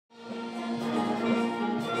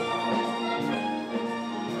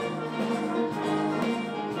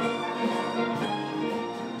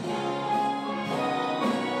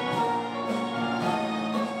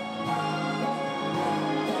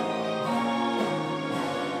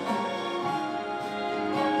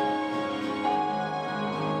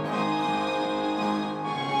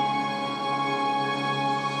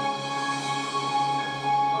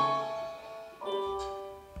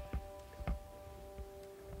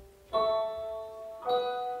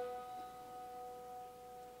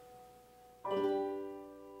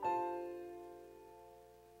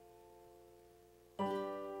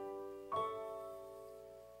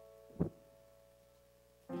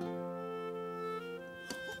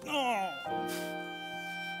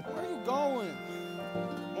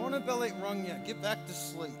doorbell ain't rung yet. Get back to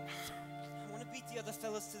sleep. I want to beat the other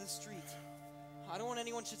fellas to the street. I don't want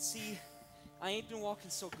anyone should see I ain't been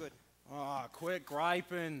walking so good. Ah, quit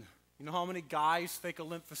griping. You know how many guys fake a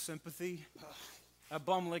limp for sympathy? That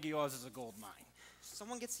bum leg of yours is a gold mine.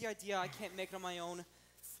 Someone gets the idea I can't make it on my own.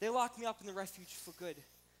 They lock me up in the refuge for good.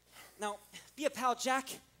 Now, be a pal, Jack.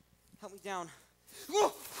 Help me down.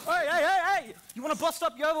 Hey! You want to bust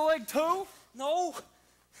up your other leg too? No,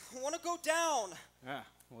 I want to go down. Yeah,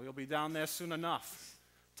 well, you'll be down there soon enough.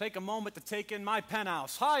 Take a moment to take in my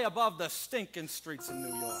penthouse, high above the stinking streets of New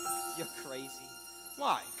York. You're crazy.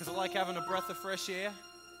 Why? Because I like having a breath of fresh air?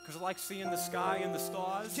 Because I like seeing the sky and the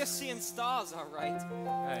stars? Just seeing stars, all right.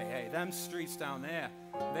 Hey, them streets down there,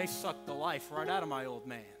 they sucked the life right out of my old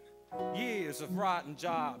man. Years of rotten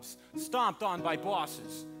jobs, stomped on by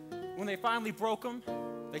bosses. When they finally broke him,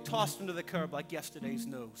 they tossed him to the curb like yesterday's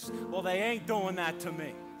news. Well, they ain't doing that to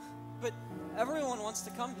me. But everyone wants to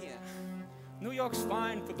come here. New York's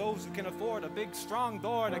fine for those who can afford a big, strong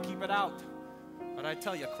door to keep it out. But I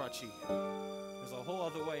tell you, Crutchy, there's a whole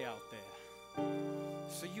other way out there.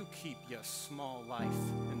 So you keep your small life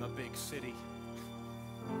in the big city.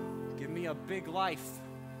 Give me a big life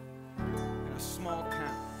in a small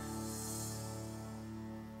town.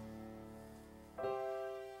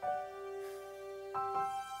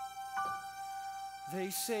 They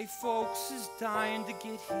say folks is dying to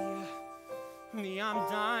get here. Me, I'm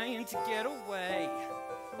dying to get away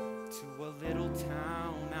to a little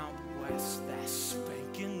town out west that's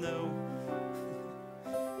spanking new.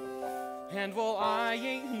 And while I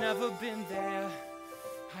ain't never been there,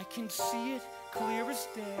 I can see it clear as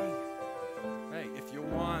day. Hey, if you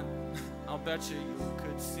want, I'll bet you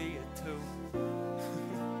could see it too.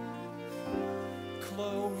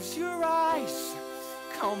 Close your eyes,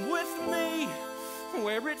 come with me,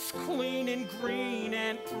 where it's clean and green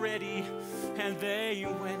and pretty, and they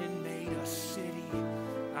went and made a city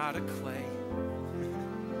out of clay.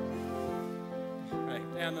 Right,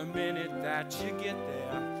 and the minute that you get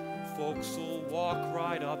there, folks will walk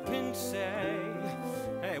right up and say,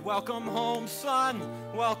 hey, welcome home, son,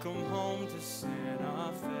 welcome home to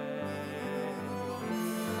Santa Fe.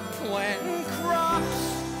 Planting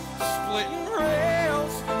crops, splitting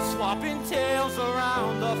rails, swapping tales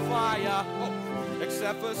around the fire.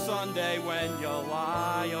 Except for Sunday when you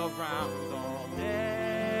lie around all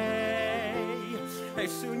day. Hey,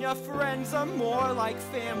 soon your friends are more like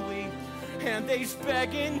family, and they's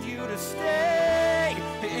begging you to stay.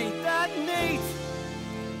 Ain't that neat?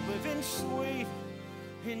 Living sweet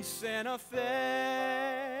in Santa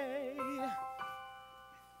Fe.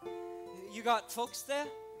 You got folks there?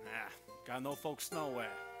 Nah, got no folks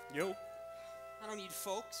nowhere. You? I don't need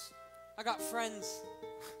folks. I got friends.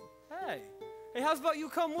 Hey, how's about you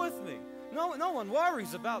come with me? No one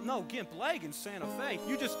worries about no gimp leg in Santa Fe.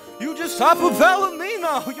 You just hop a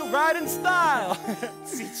Palomino. You ride in style.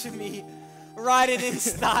 Teaching me riding in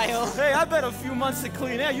style. Hey, I bet a few months of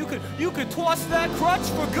clean air, you could toss that crutch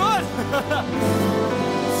for good.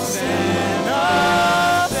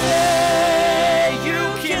 Santa Fe,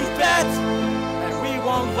 you can bet that we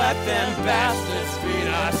won't let them bastards beat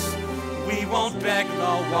us. We won't beg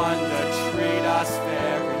no one to treat us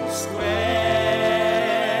fair and square.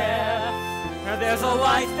 There's a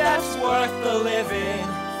life that's worth the living,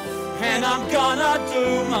 and I'm gonna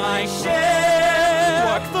do my share.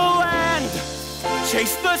 Work the land,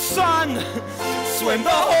 chase the sun, swim the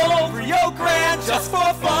whole Rio Grande just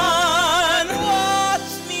for fun.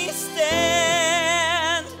 Watch me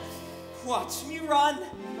stand, watch me run.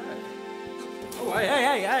 Oh,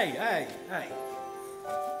 hey.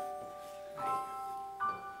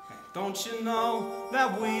 Don't you know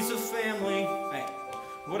that we's a family? Hey,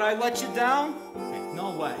 would I let you down? Hey,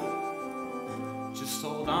 no way. Just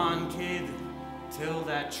hold on, kid, till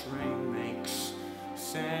that train makes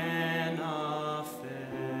Santa Fe.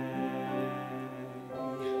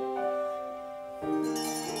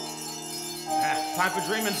 Time for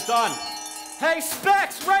dreaming's done. Hey,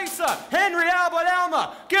 Specs, Racer, Henry, Albert,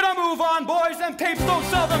 Alma, get a move on, boys, them tapes don't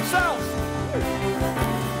sell themselves.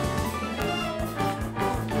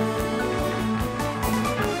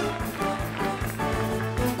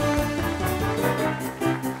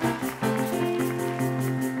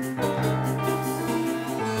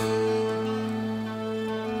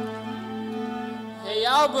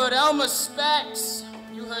 Albert, Elmer, Specs.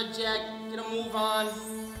 You heard Jack. Get a move on.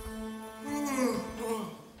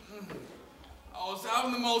 I was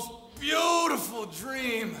having the most beautiful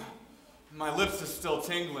dream. My lips are still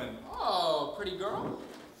tingling. Oh, pretty girl.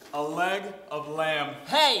 A leg of lamb.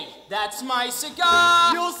 Hey, that's my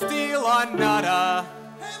cigar. You'll steal another.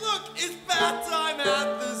 Hey, look, it's bath time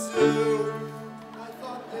at the zoo. I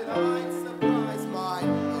thought that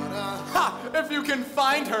If you can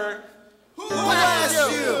find her. Who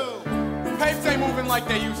asked you? Papes ain't moving like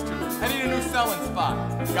they used to. I need a new selling spot.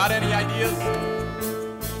 Got any ideas?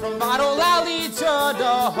 From Bottle Alley to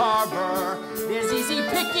the harbor, there's easy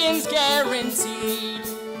pickings guaranteed.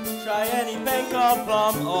 Try any bank or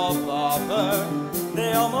bum or bobber,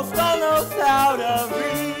 they almost all know how to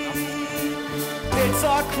read. It's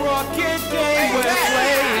a crooked game we're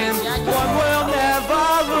playing, one we'll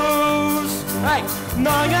never lose. Hey,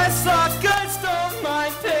 long as suckers don't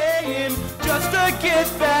mind paying just to get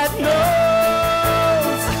that nose.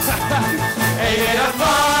 Ain't it a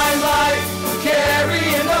fine life,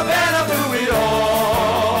 carrying the banner through it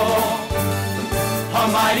all? A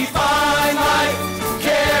mighty fine life,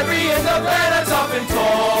 carrying the banner tough and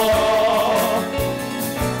tall.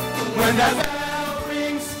 When that bell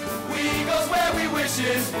rings, we goes where we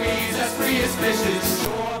wishes, we's as free as fishes.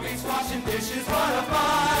 Shore beats washing dishes, what a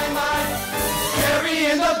fine life,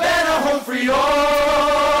 carrying the banner home for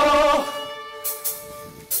y'all.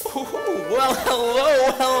 Well,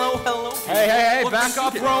 hello. Hey, back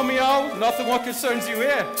up, Romeo. Nothing what concerns you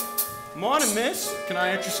here. Morning, miss. Can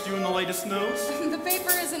I interest you in the latest news? The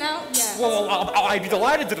paper isn't out yet. Well, I'd be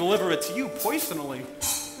delighted to deliver it to you personally.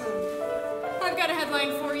 I've got a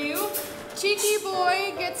headline for you. Cheeky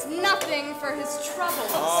boy gets nothing for his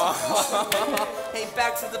troubles. Hey,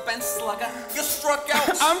 back to the bench, slugger. You struck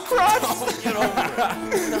out. I'm crushed. Get over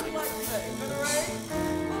it.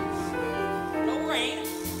 No rain.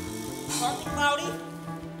 Partly cloudy.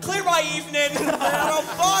 Clear by evening. I'll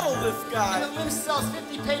bottle this And guy. the limb sells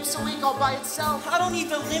 50 papes a week all by itself. I don't need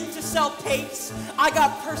the limb to sell papes. I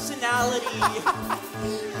got personality.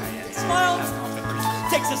 Smile.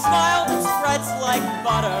 Takes a smile and spreads like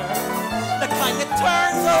butter. The kind that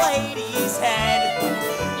turns a lady's head.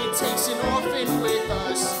 It takes an orphan with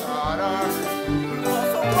a stutter.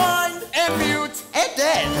 Also blind And mute. And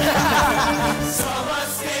dead. Summer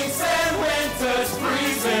stinks and winter's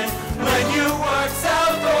freezing when you work's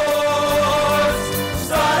outdoors.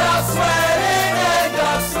 Start out sweating, end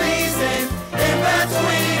up sneezing in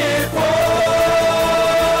between it pours.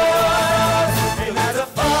 And that's a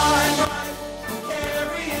fine life,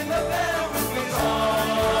 carrying the banner with me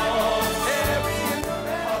all. Carrying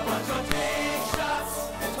a bunch of big shots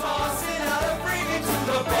and tossing out a freebie to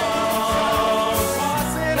the ball.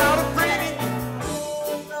 Tossing out a freebie.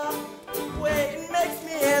 Wait, it makes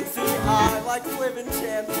me antsy. I like to live in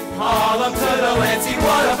Champy. Harlem to the Lancey,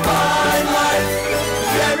 what a fine life,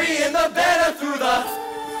 carrying the banner through the...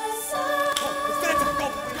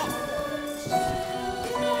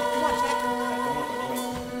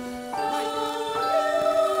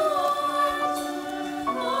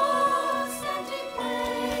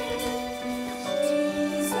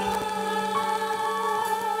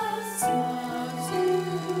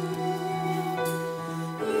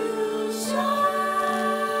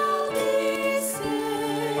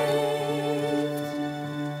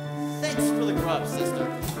 Thanks for the grub, sister.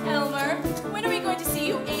 Elmer, when are we going to see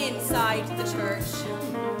you inside the church?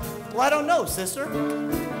 Well, I don't know, sister.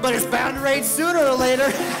 But it's bound to rain sooner or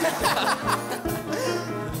later.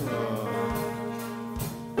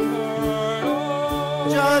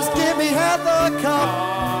 Just give me half a cup.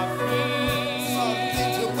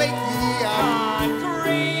 Something to wake me up.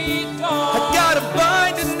 I gotta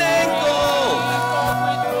bind an ankle.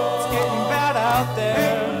 It's getting bad out there.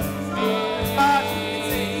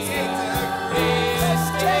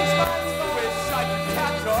 Wish I could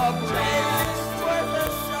catch up.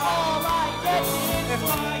 If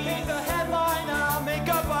I hate the headline, I'll make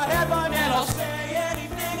up a headline and I'll say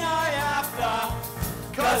anything I have to.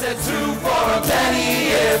 Cause it's 2 for a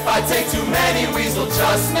penny. If I take too many, Weasel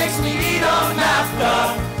just makes me eat 'em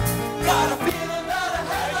after. Got a feeling that a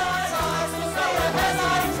headline eyes will sell a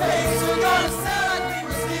headline face. We're gonna sell like we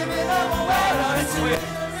was giving them away. It's with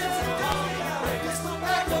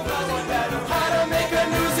how to make a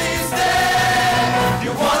Newsies day.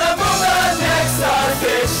 You wanna move the next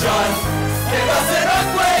edition? Give us an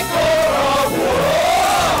earthquake or a war.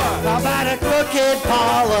 How about a crooked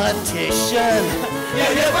politician?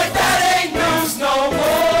 Yeah, but that ain't news no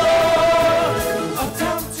more.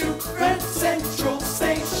 Uptown to Grand Central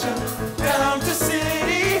Station, down to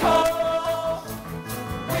City Hall.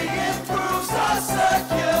 We improves our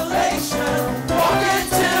circulation, walk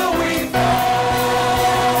until we fall.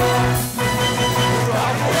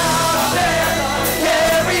 Rockin' out there,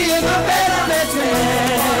 carrying the banner that's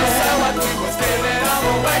sell what we was giving them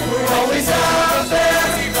away. We're always out there,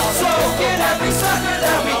 smoking every sucker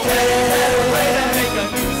that we can.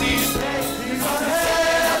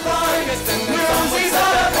 Newsies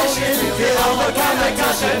on a mission, feel the kind of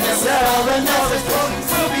cushion, sell the next,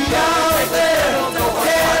 we'll be out there,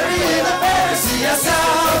 carrying the banner. See us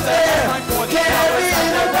out there,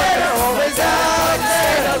 carrying the banner. Always out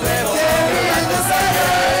there, carrying the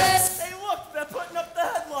banner. Hey, look, they're putting up the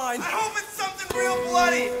headline. I hope it's something real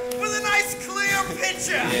bloody with a nice clear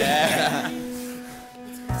picture. Yeah.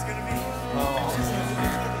 It's gonna be. I've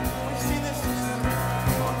seen this.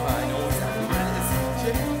 I know exactly what it is.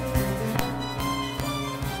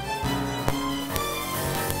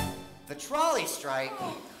 The trolley strike.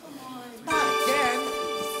 Not again.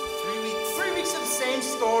 3 weeks. 3 weeks of the same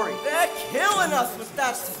story. They're killing us with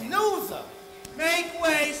that snoozer. Make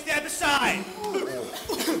way, step aside.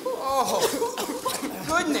 Oh,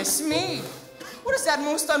 goodness me. What is that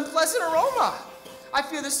most unpleasant aroma? I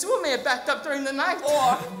fear the sewer may have backed up during the night.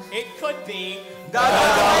 Or it could be The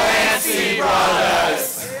Delancey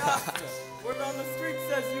Brothers. Yeah. Word on the street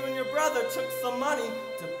says you and your brother took some money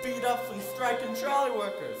to beat up some striking trolley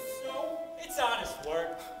workers. No, it's honest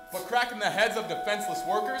work. For cracking the heads of defenseless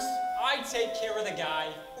workers? I take care of the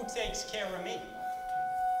guy who takes care of me.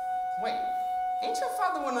 Wait, ain't your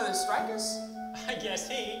father one of the strikers? I guess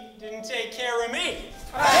he didn't take care of me.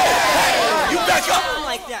 You back up. Sound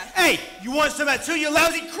like that. Hey, you want some of that too, you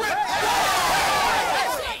lousy crip?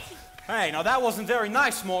 Hey, now that wasn't very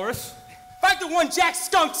nice, Morris. 5-1 Jack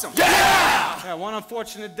skunks him. Yeah, one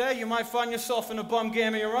unfortunate day, you might find yourself in a bum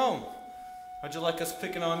game of your own. How'd you like us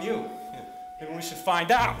picking on you? Maybe we should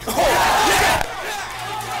find out. Take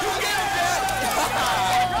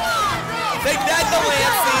that,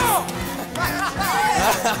 Delancey.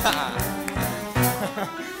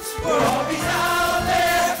 We're always out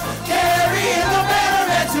there, carrying the banner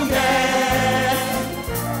man to man.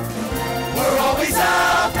 We're always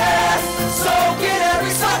out there, soaking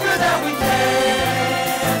every sucker that we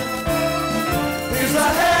can. Here's a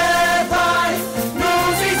headline,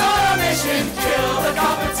 Newsies on a mission, kill the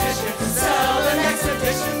competition, sell the next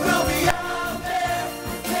edition. We'll be out there,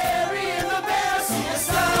 carrying the banner, see us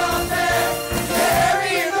out there,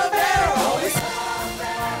 carrying the banner, always out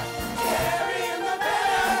there, carrying the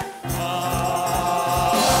banner.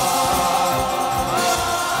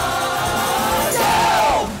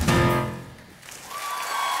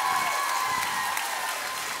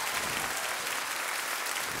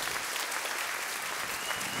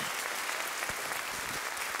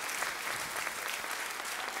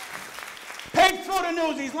 Pay for the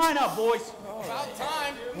Newsies. Line up, boys. About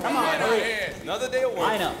time. Come on, hurry. Another day of work.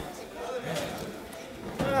 Line up.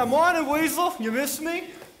 Morning, Weasel. You miss me?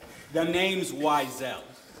 The name's Wjhs.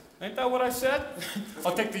 Ain't that what I said?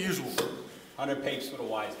 I'll take the usual. 100 papes for the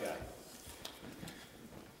wise guy.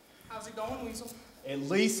 How's it going, Weasel? At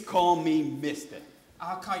least call me Mister.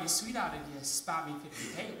 I'll call you sweetheart if you spot me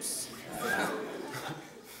 50 tapes.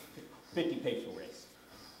 50 papes for race.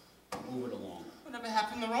 Move it along. Whatever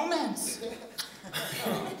happened to romance?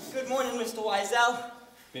 Good morning, Mr. Wjhs.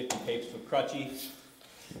 50 papes for Crutchy.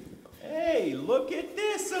 Hey, look at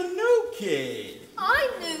this, a new kid.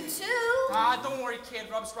 I'm new too. Don't worry, kid.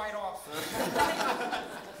 Rubs right off.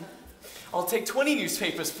 I'll take 20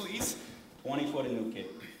 newspapers, please. 20 for the new kid.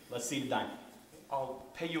 Let's see the dime. I'll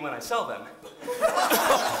pay you when I sell them.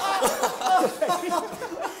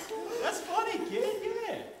 That's funny, kid,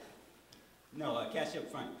 yeah. No, cash up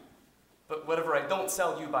front. But whatever I don't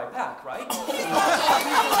sell, you buy back, right?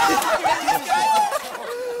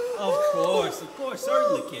 Of course,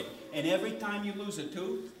 certainly, kid. And every time you lose a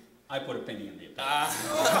tooth, I put a penny in the account.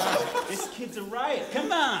 This kid's a riot.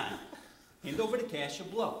 Come on. Hand over the cash or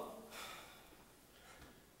blow.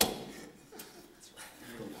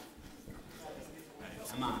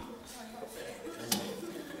 Come on.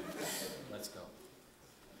 Let's go.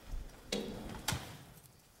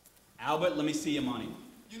 Albert, let me see your money.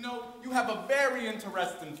 You know, you have a very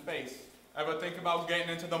interesting face. Ever think about getting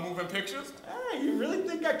into the moving pictures? Hey, you really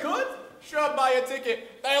think I could? Sure, buy a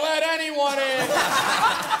ticket. They let anyone in.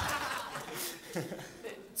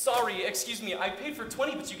 Sorry, excuse me. I paid for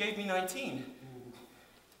 20, but you gave me 19.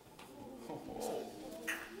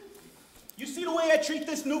 You see the way I treat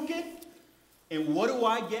this new kid? And what do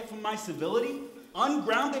I get from my civility?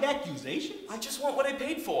 Ungrounded accusation? I just want what I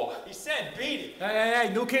paid for. He said beat it. Hey,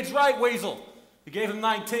 new kid's right, Weasel. You gave him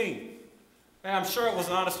 19. Hey, I'm sure it was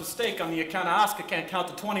an honest mistake on the account of Oscar can't count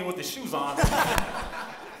to 20 with his shoes on.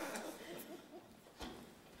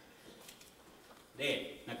 There,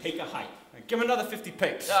 now take a hike. Give him another 50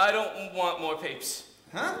 papes. I don't want more papes.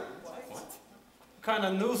 Huh? What? What kind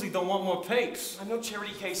of newsy don't want more papes? I'm no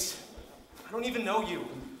charity case. I don't even know you.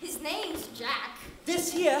 His name's Jack.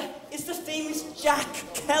 This here is the famous Jack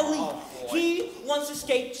Kelly. He once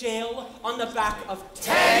escaped jail on the back of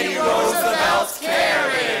Teddy Roosevelt's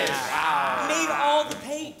carriage. Made all the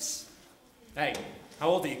papes. Hey, how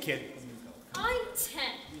old are you, kid? I'm 10.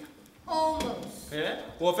 Almost. Yeah?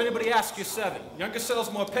 Well, if anybody asks, you're 7. Younger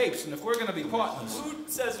sells more papes, and if we're gonna be partners... Who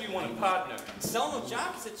says we want a partner? Selling with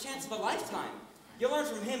Jack is a chance of a lifetime. You'll learn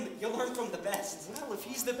from him, you'll learn from the best. Well, if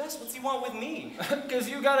he's the best, what's he want with me? Because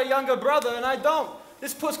you got a younger brother and I don't.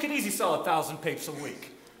 This puss could easily sell 1,000 papes a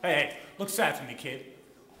week. Hey, look sad for me, kid.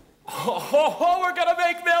 Oh, we're gonna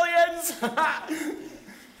make millions!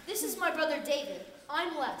 This is my brother David.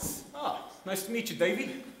 I'm Les. Oh, nice to meet you,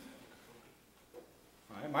 Davey.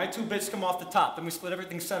 All right, my 2 bits come off the top, then we split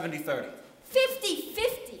everything 70-30.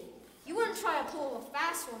 50-50. You wouldn't try to pull a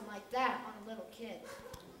fast one like that on a little kid.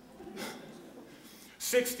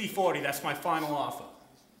 60-40, that's my final offer.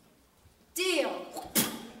 Deal.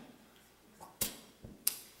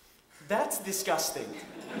 That's disgusting.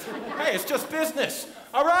 Hey, it's just business.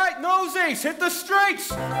 All right, Newsies, hit the streets.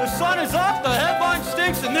 The sun is up, the headline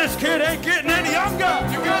stinks, and this kid ain't getting any younger.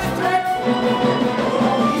 You got it,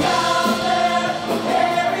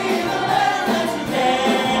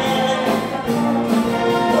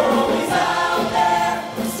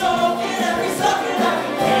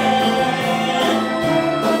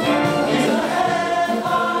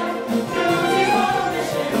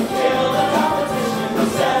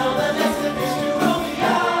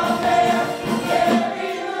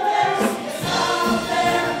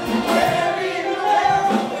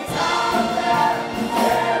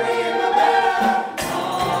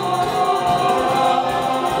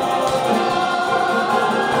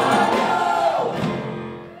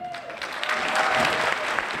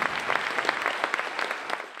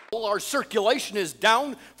 Our circulation is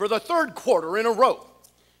down for the 3rd quarter in a row.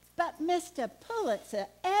 But, Mr. Pulitzer,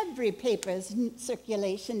 every paper's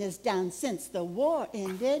circulation is down since the war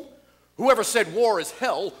ended. Whoever said war is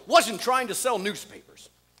hell wasn't trying to sell newspapers.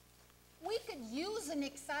 We could use an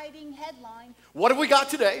exciting headline. What have we got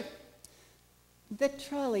today? The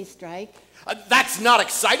trolley strike. That's not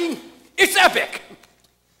exciting. It's epic.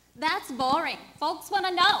 That's boring. Folks want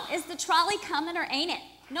to know, is the trolley coming or ain't it?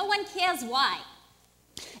 No one cares why.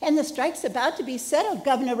 And the strike's about to be settled.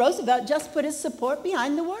 Governor Roosevelt just put his support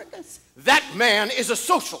behind the workers. That man is a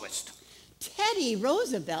socialist. Teddy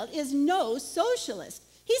Roosevelt is no socialist.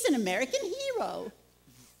 He's an American hero.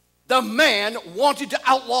 The man wanted to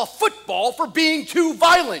outlaw football for being too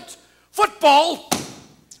violent. Football?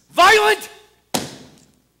 Violent?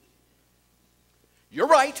 You're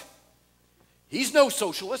right. He's no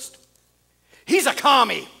socialist. He's a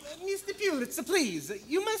commie. Mr. Pulitzer, please,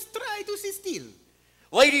 you must try to sit still.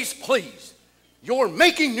 Ladies, please. You're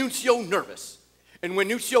making Nuncio nervous. And when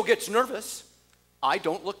Nuncio gets nervous, I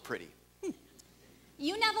don't look pretty.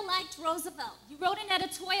 You never liked Roosevelt. You wrote an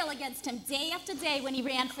editorial against him day after day when he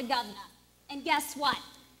ran for governor. And guess what?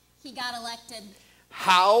 He got elected.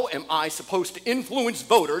 How am I supposed to influence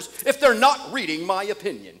voters if they're not reading my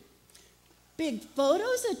opinion? Big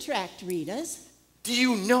photos attract readers. Do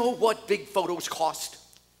you know what big photos cost?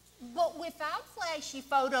 But without flashy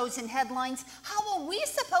photos and headlines, how are we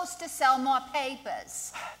supposed to sell more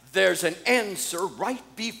papers? There's an answer right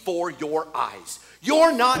before your eyes.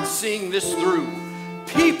 You're not seeing this through.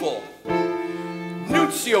 People.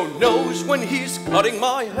 Nuncio knows when he's cutting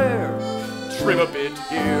my hair. Trim a bit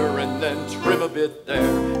here and then trim a bit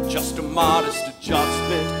there. Just a modest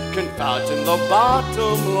adjustment can fatten the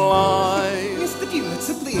bottom line. Mr.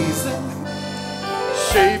 Pulitzer, please.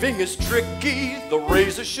 Shaving is tricky, the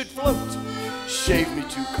razor should float. Shave me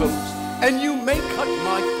too close, and you may cut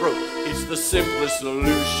my throat. It's the simplest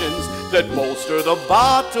solutions that bolster the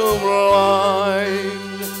bottom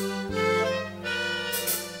line.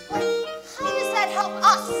 How does that help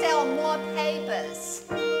us sell more papers?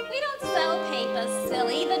 We don't sell papers,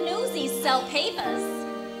 silly. The Newsies sell papers.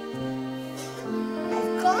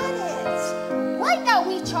 I've got it. Right now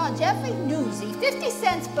we charge every newsie 50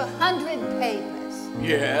 cents per 100 papers.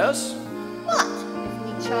 Yes? What if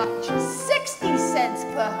we charge 60 cents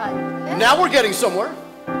per 100? Now we're getting somewhere.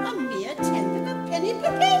 A mere tenth of a penny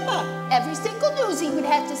per paper. Every single newsie would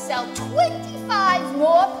have to sell 25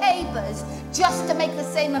 more papers just to make the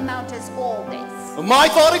same amount as all this. My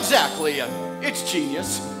thought exactly. It's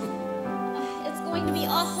genius. It's going to be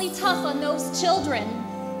awfully tough on those children.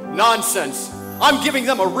 Nonsense. I'm giving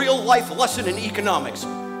them a real-life lesson in economics.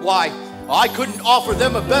 Why, I couldn't offer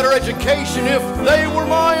them a better education if they were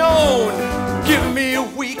my own. Give me a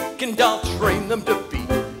week and I'll train them to be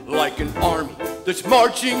like an army that's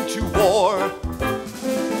marching to war.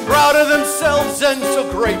 Proud of themselves and so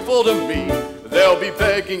grateful to me, they'll be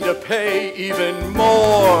begging to pay even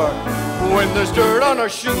more. When there's dirt on our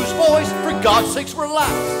shoes, boys, for God's sakes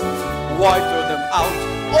relax. Why throw them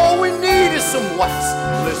out? All we need is some wax.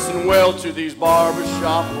 Listen well to these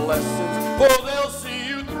barbershop lessons, for they'll see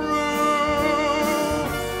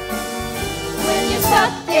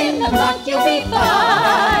in the muck you'll be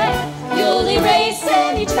fine. You'll erase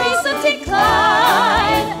any trace of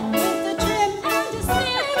decline. With the trim and the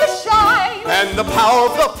smear and the shine. And the power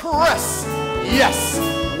of the press, yes,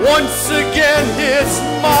 once again it's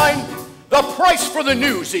mine. The price for the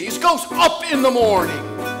Newsies goes up in the morning.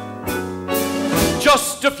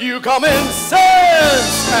 Just a few common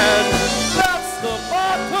sense, and that's the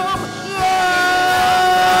bottom line.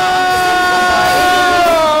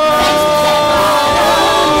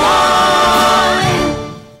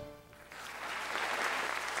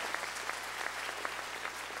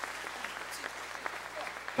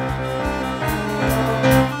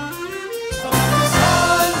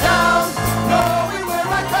 Sundown, knowing where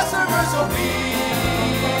my customers will be.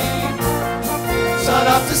 Sun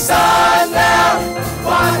up to sundown,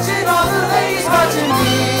 watching all the ladies watching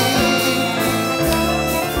me.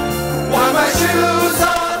 While my shoes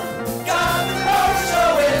off, got the nose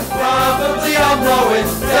showing. Probably I'll blow it.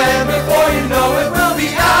 Then before you know it, we'll be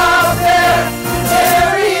out there.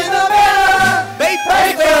 Terry in the mirror.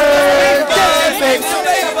 Paper.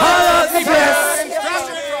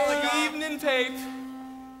 Evening, Pape.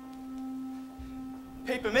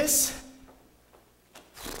 Paper, miss.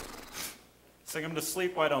 Sing him to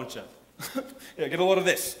sleep, why don't you? Here, get a load of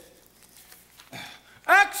this.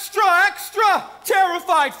 Extra, extra!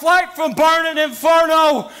 Terrified flight from burning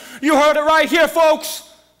inferno! You heard it right here, folks!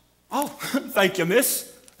 Oh, thank you,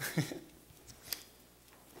 miss.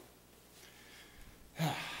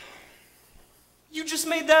 You just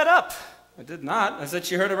made that up. I did not. I said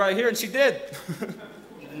she heard it right here, and she did.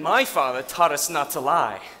 My father taught us not to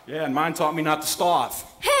lie. Yeah, and mine taught me not to starve.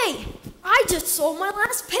 Hey, I just sold my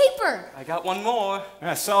last paper. I got one more.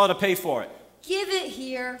 Yeah, sell it to pay for it. Give it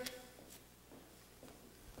here.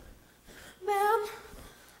 Ma'am,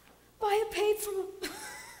 buy a paper from a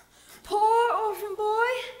poor orphan boy.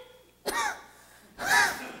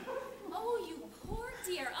 Oh, you poor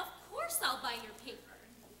dear. Of course I'll buy your paper.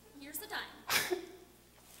 Here's a dime.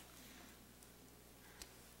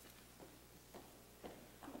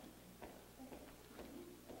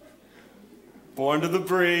 Born to the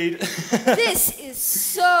breed. This is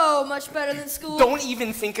so much better than school. Don't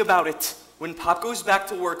even think about it. When Pop goes back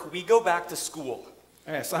to work, we go back to school.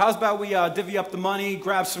 Yeah, so how's about we divvy up the money,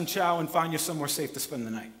 grab some chow, and find you somewhere safe to spend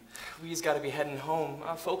the night? We's gotta be heading home.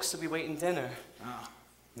 Our folks will be waiting dinner. Oh,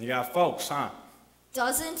 you got folks, huh?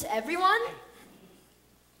 Doesn't everyone?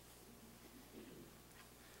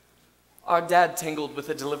 Our dad tangled with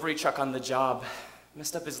a delivery truck on the job.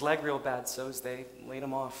 Messed up his leg real bad, so's they laid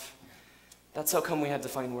him off. That's how come we had to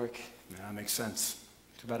find work. Yeah, that makes sense.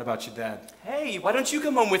 Too bad about your dad. Hey, why don't you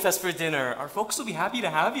come home with us for dinner? Our folks will be happy to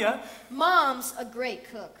have you. Mom's a great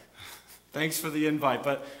cook. Thanks for the invite,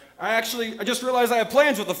 but I just realized I have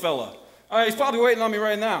plans with the fella. He's probably waiting on me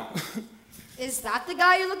right now. Is that the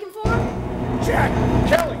guy you're looking for? Jack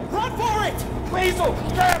Kelly, run for it! Weasel,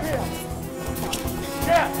 grab him!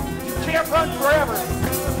 Jack, you can't run forever.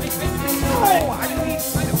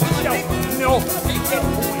 No.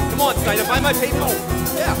 Come on, Snyder, buy my paper.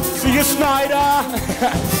 Yeah. See you, Snyder.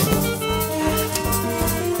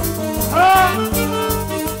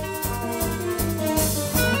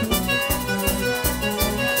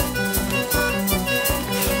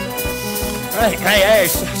 Hey,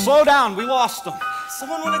 slow down. We lost him.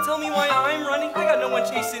 Someone want to tell me why I'm running? I got no one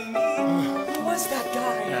chasing me. Who was that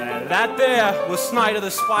guy? That there was Snyder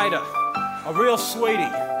the Spider, a real sweetie.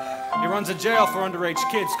 He runs a jail for underage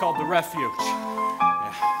kids called the Refuge.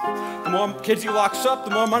 Yeah. The more kids he locks up,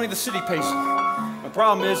 the more money the city pays him. The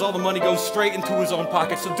problem is all the money goes straight into his own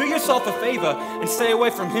pocket, so do yourself a favor and stay away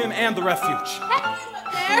from him and the Refuge.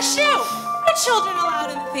 There, shoot! No children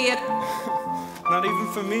allowed in the theater. Not even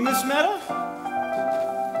for me, Miss Meta?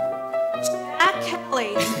 Jack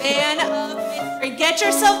Kelly, man of mystery. Get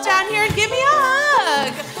yourself down here and give me a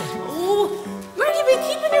hug. Ooh, where have you been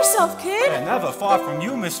keeping yourself, kid? Yeah, never far from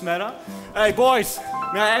you, Miss Meta. Hey, boys,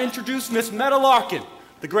 may I introduce Miss Meta Larkin,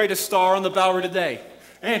 the greatest star on the Bowery today.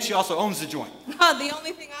 And she also owns the joint. The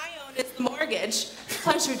only thing I own is the mortgage.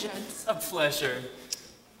 Pleasure, gents. A pleasure.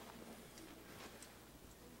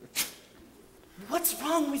 What's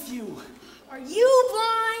wrong with you? Are you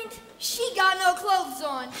blind? She got no clothes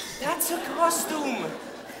on. That's a costume.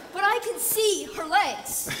 But I can see her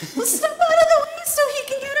legs. Well, step out of the way so he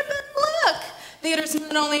can get a better look. Theater's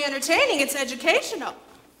not only entertaining, it's educational.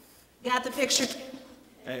 Got the picture?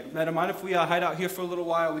 Hey, Meta, mind if we hide out here for a little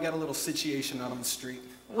while? We got a little situation out on the street.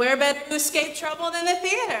 Where better to escape trouble than the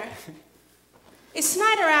theater? Is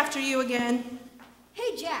Snyder after you again?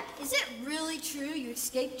 Hey, Jack, is it really true you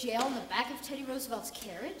escaped jail in the back of Teddy Roosevelt's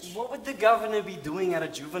carriage? What would the governor be doing at a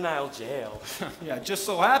juvenile jail? Yeah, it just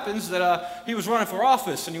so happens that he was running for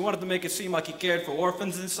office and he wanted to make it seem like he cared for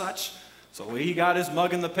orphans and such. So he got his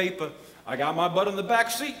mug in the paper. I got my butt in the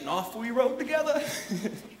back seat and off we rode together.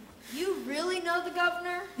 You really know the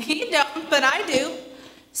governor? You don't, but I do.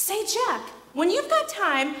 Say, Jack, when you've got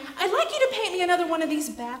time, I'd like you to paint me another one of these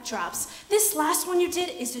backdrops. This last one you did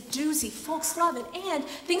is a doozy. Folks love it, and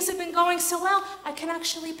things have been going so well, I can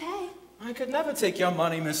actually pay. I could never take your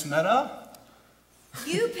money, Miss Meadow.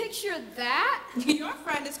 You pictured that? Your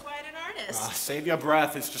friend is quite an artist. Save your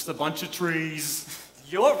breath, it's just a bunch of trees.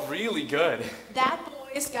 You're really good. That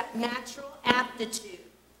boy's got natural aptitude.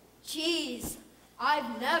 Geez,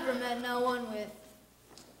 I've never met no one with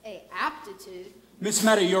a aptitude. Miss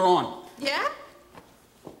Meta, you're on. Yeah?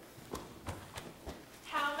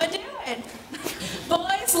 How am I doing?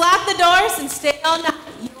 Boys, lock the doors and stay all night.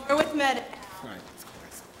 You're with Meta. All right,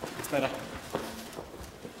 it's better.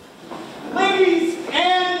 Ladies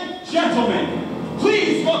and gentlemen,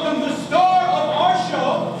 please welcome the star of our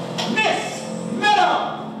show, Miss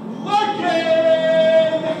Meta Larkin!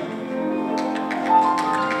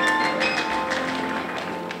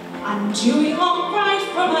 I'm doing all right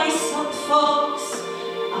for myself, folks.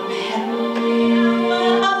 I'm happy and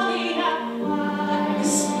wealthy at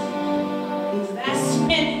once.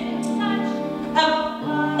 Investment touch,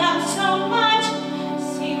 not so much.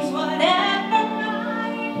 Seems whatever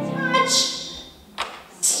I touch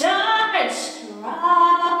starts to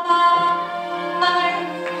rise.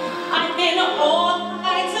 I'm in all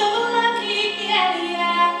kinds of lucky and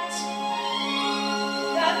yet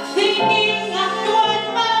the thing I want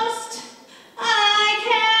most I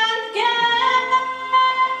can't get.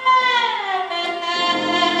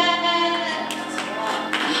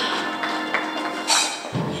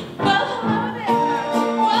 Well, hello there.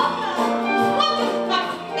 Welcome back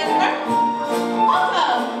together.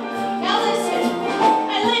 Welcome. Now listen,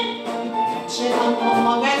 I live shit on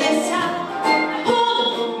longer this time. Hold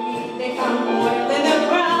on for me, they found oil in the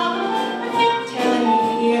ground. But you're telling me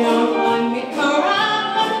you don't want me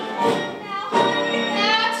around. Now, honey,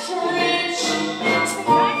 that's rich. It's the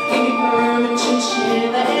kind thing you burn and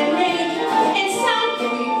chinchilla and ring. And some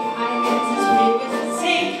give me kindness as big as a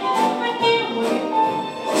sink. But you wait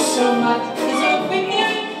so much is open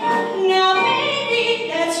here. Now, baby,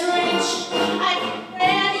 that's rich. I get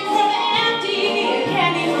brandy from Andy and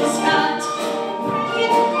candy from Scott.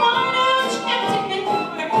 Get orange, empty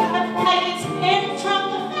and it's in from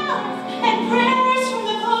the fellas and prayers from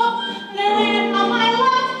the Pope. And I ran all my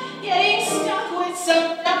life getting stuck with some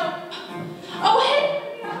dope. Oh, hey,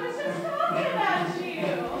 I was just talking about you.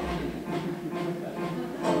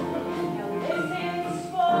 Now listen,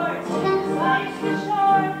 sports, life's too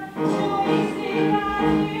short to waste it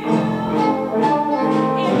on you.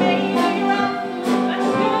 It may be rough, but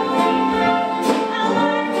truly, I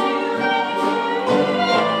love you.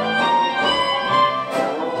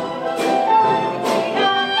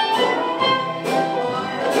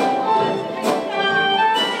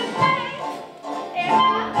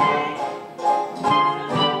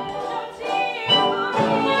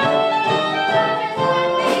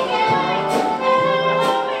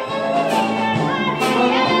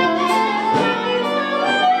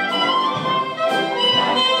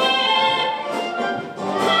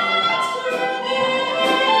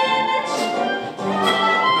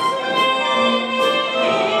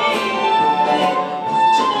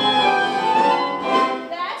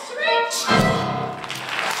 That's rich.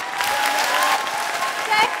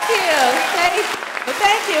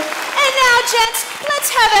 Thank you. And now, gents, let's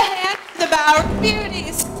have a hand for the Bower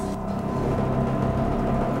Beauties.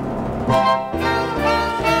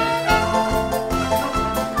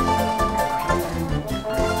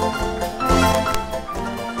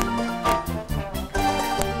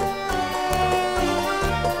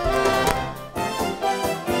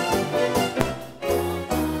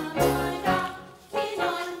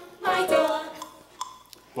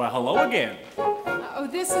 Well, hello again. Oh,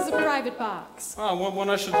 this is a private box. Oh, when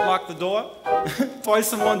I should lock the door?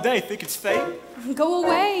 Twice in one day, think it's fate? Go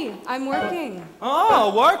away. I'm working.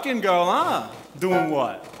 Oh, working girl, huh? Doing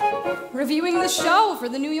what? Reviewing the show for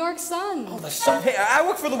the New York Sun. Oh, the Sun. Hey, I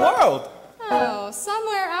work for the World. Oh,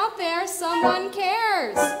 somewhere out there, someone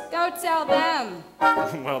cares. Go tell them.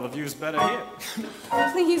 Well, the view's better here.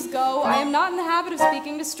 Please go. I am not in the habit of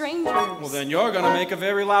speaking to strangers. Well, then you're gonna make a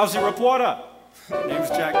very lousy reporter. Name's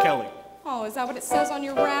Jack Kelly. Oh, is that what it says on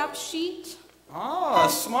your rap sheet? Oh, a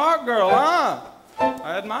smart girl, huh?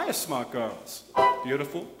 I admire smart girls.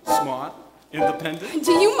 Beautiful, smart, independent.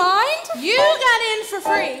 Do you mind? You got in for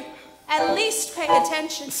free. At least pay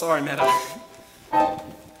attention. Sorry, Meta. I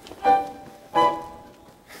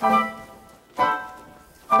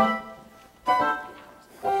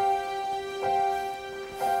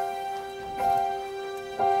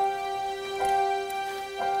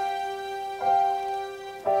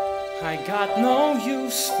got no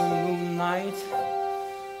use for moonlight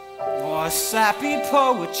or sappy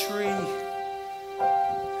poetry.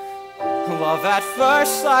 Love at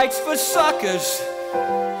first sight's for suckers,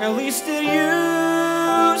 at least it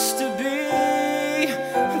used to be.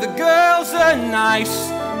 The girls are nice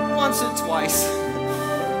once or twice,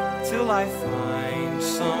 till I find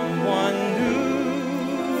someone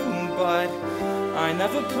new. But I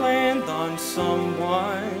never planned on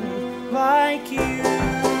someone like you.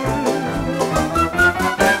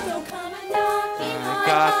 I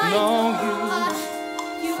got no use.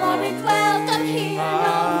 You aren't welcome here no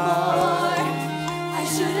more. I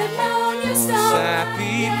should have known you so.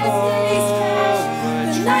 Sappy poetry.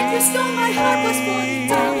 The night you stole my heart was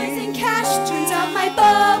 $40 in cash. Turns out my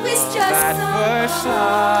bow is just at so first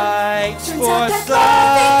sight Turns for out that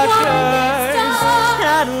love ain't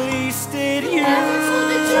suckers. At least it used never told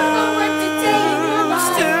the truth or worked the day in your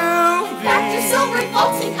life. to In fact, you're so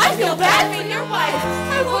revolting. I feel bad for your wife.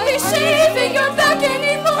 I won't be shaving your back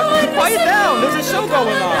anymore. Quiet down, there's a show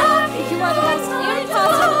going on. You are the most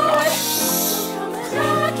impossible boy.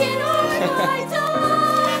 Knocking over my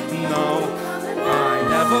door. No, I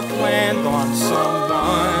never planned on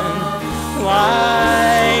someone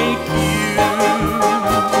like you.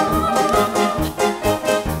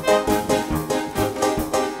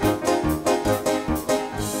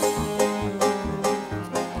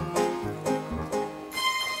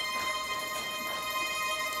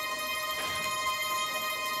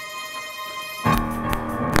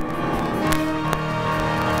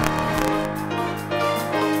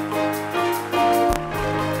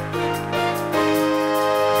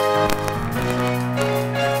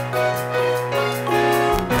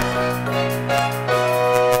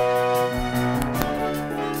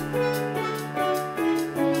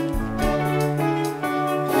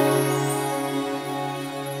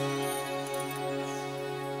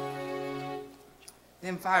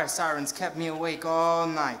 Them fire sirens kept me awake all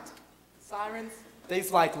night. Sirens,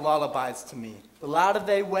 they's like lullabies to me. The louder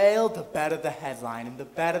they wail, the better the headline. And the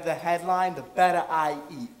better the headline, the better I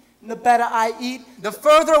eat. And the better I eat, the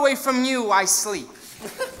further away from you I sleep.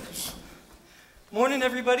 Morning,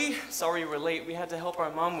 everybody. Sorry we're late. We had to help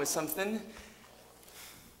our mom with something.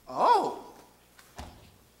 Oh.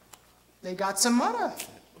 They got some money.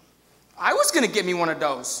 I was gonna get me one of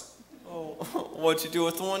those. Oh, what'd you do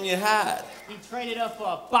with the one you had? He traded up for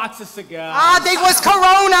a box of cigars. Ah, they was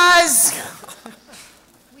Coronas!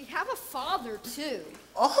 We have a father, too.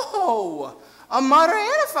 Oh, a mother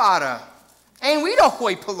and a father. Ain't we the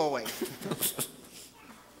hoi polloi?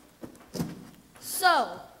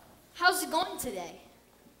 So, how's it going today?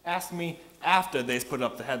 Ask me after they put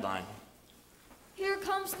up the headline. Here it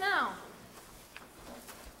comes now.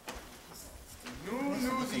 New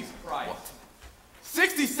Newsies price.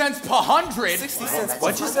 60 cents per 100. 60 cents.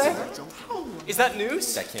 What'd you say? Is that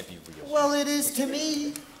news? That can't be real. well, it is to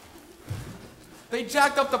me. They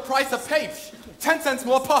jacked up the price of papes. 10 cents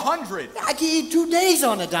more per 100. I can eat 2 days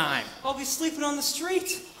on a dime. I'll be sleeping on the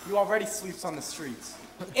street. You already sleeps on the streets.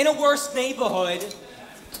 In a worse neighborhood.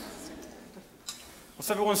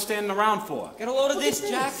 What's everyone standing around for? Get a load of this,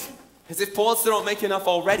 Jack. As if Paul's don't make enough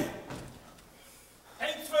already.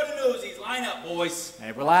 Thanks for the Newsies. Line up, boys.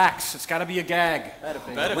 Hey, relax. It's gotta be a gag.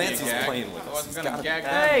 Better Lance be a is gag. playing with I us. wasn't He's gonna gotta gag be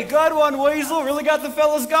that. Hey, good one, Weasel. Really got the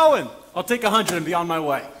fellas going. I'll take 100 and be on my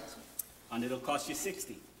way. And it'll cost you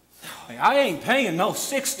 60. Hey, I ain't paying no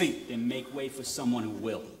 60. Then make way for someone who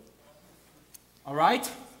will. All right?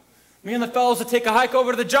 Me and the fellas will take a hike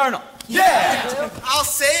over to the Journal. Yeah! I'll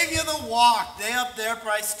save you the walk. They up their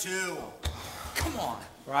price too. Come on.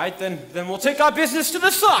 All right, then we'll take our business to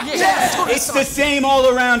the sun. Yeah. It's the same all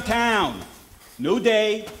around town. New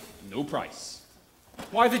day, new price.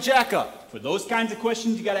 Why the jack up? For those kinds of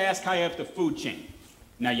questions, you gotta ask higher up the food chain.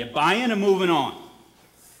 Now you're buying or moving on?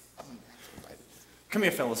 Come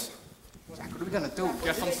here, fellas. Jack, what are we gonna do?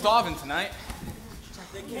 Guess I'm starving tonight.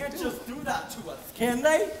 They can't just do that to us, can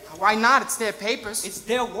they? Why not? It's their papers. It's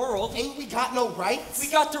their world. Ain't we got no rights?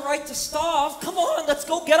 We got the right to starve. Come on, let's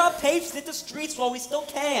go get our papes, hit the streets while we still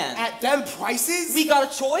can. At them prices? We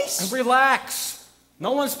got a choice. And relax.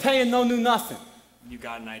 No one's paying no new nothing. You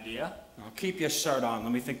got an idea? Now keep your shirt on.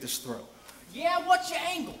 Let me think this through. Yeah, what's your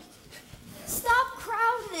angle? Stop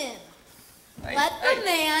crowding him. Hey, Let the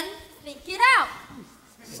man think it out.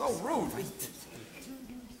 So rude.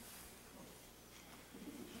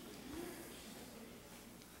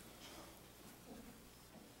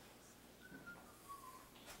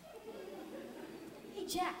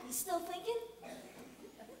 Jack, you still thinking?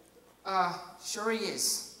 Sure he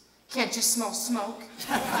is. Can't you smell smoke?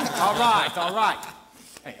 All right, all right.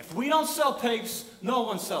 Hey, if we don't sell papes, no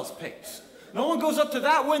one sells papes. No one goes up to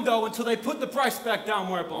that window until they put the price back down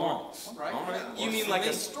where it belongs. All right. You mean like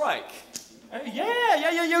a strike? Hey,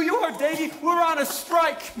 yeah, you heard Davey. We're on a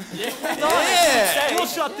strike. Yeah. We'll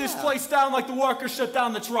shut this place down like the workers shut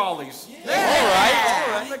down the trolleys. Yeah.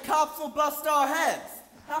 All right. And the cops will bust our heads.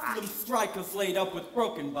 Half of them strikers laid up with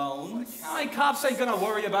broken bones. Hey, cops ain't gonna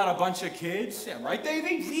worry about a bunch of kids. Yeah, right,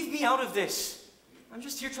 Davey? Leave me out of this. I'm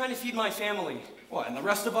just here trying to feed my family. What, and the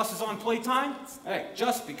rest of us is on playtime? Hey,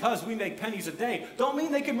 just because we make pennies a day, don't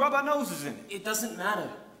mean they can rub our noses in it. It doesn't matter.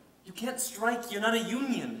 You can't strike. You're not a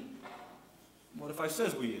union. What if I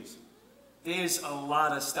says we is? There's a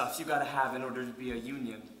lot of stuff you gotta have in order to be a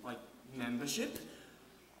union, like membership.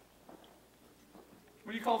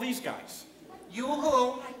 What do you call these guys?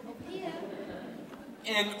 You-hoo.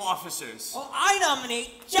 And officers. Well, I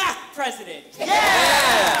nominate Jack president.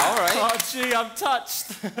 Yeah! All right. Oh, gee, I'm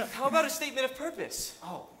touched. How about a statement of purpose?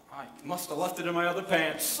 Oh, I must have left it in my other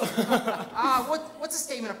pants. What's a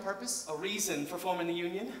statement of purpose? A reason for forming the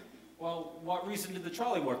union? Well, what reason did the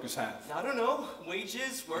trolley workers have? I don't know.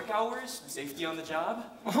 Wages, work hours, safety on the job.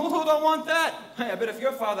 Who don't want that? Hey, I bet if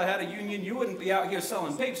your father had a union, you wouldn't be out here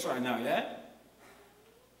selling papes right now, yeah?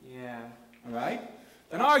 Yeah. All right.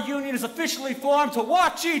 Then our union is officially formed to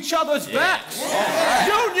watch each other's backs. Yeah.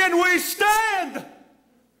 Union we stand!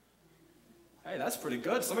 Hey, that's pretty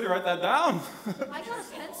good. Somebody write that down. I got a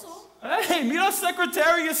pencil. Hey, meet our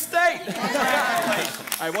Secretary of State.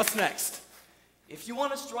 All right, what's next? If you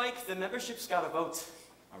want to strike, the membership's got to vote.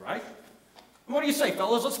 All right. What do you say,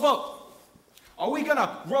 fellas? Let's vote. Are we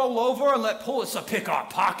gonna roll over and let Pulitzer pick our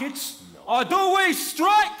pockets? No. Or do we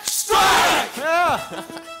strike? Strike! Yeah.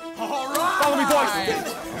 All right. Follow me,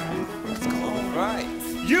 boys. All right.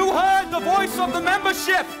 You heard the voice of the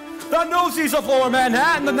membership. The Newsies of Lower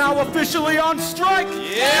Manhattan are now officially on strike.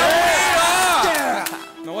 Yeah.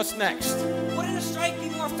 Now what's next? Wouldn't a strike be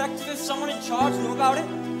more effective if someone in charge knew about it?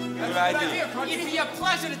 Good idea. It'd be a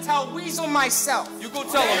pleasure to tell Weasel myself. You go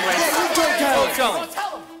tell him, Ray. Yeah, you go tell him. Go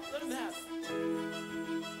tell him. Let him have it.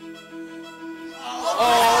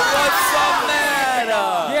 Oh, what's the matter?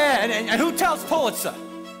 Yeah, and who tells Pulitzer?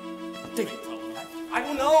 I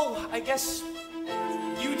don't know. I guess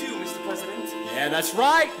you do, Mr. President. Yeah, that's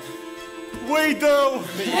right. We do.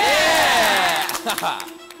 Yeah.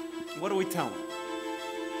 What do we tell them?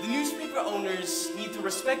 The newspaper owners need to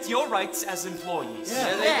respect your rights as employees.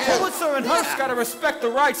 Yeah. Pulitzer and Hearst gotta respect the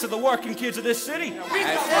rights of the working kids of this city. They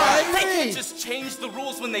can't just change the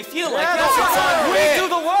rules when they feel like it. We do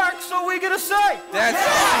the work, so we get a say. That's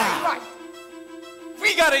right.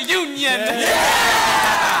 We got a union.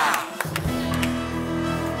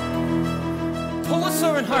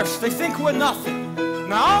 Pulitzer and Hearst, they think we're nothing.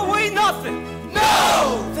 Now are we nothing?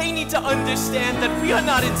 No! They need to understand that we are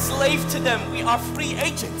not enslaved to them. We are free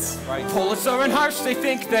agents. Right. Pulitzer and Hearst, they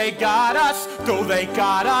think they got us. Do they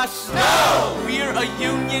got us? No! We're a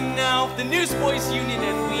union now. The Newsboys Union,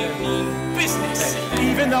 and we mean business.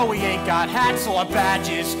 Even though we ain't got hats or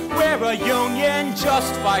badges, we're a union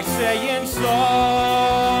just by saying so.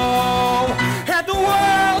 And the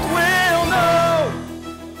world will know.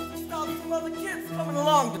 Stop some other kids coming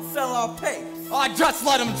along to sell our papes. Oh, just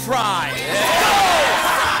let them try.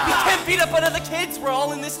 We can't beat up on other kids. We're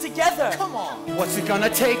all in this together. Come on. What's it gonna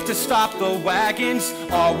take to stop the wagons?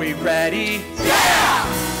 Are we ready? Yeah!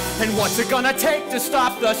 And what's it gonna take to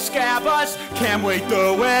stop the scabbers? Can we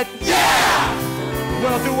do it? Yeah!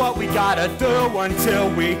 We'll do what we gotta do until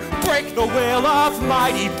we break the will of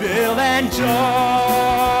Mighty Bill and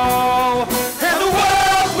Joe. And the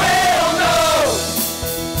world will know.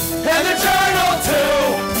 And the journal too.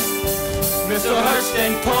 Mr. Hearst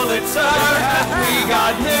and Pulitzer, we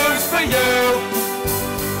got news for you.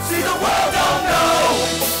 See, the world don't know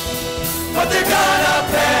what they're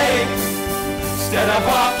gonna pay. Instead of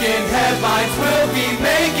walking headlines, we'll be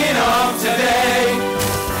making them today.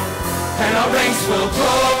 And our ranks will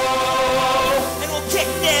grow. And we'll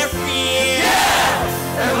kick their rear.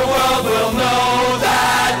 Yeah! And the world will know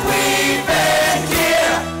that we've been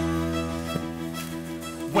here.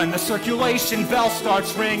 When the circulation bell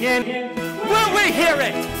starts ringing, will we hear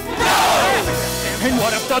it? No! And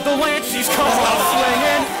what if the Delancey's come out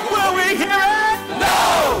swinging? Will we hear it?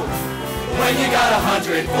 No! When you got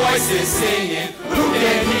 100 voices singing, who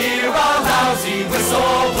can hear a lousy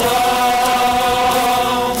whistle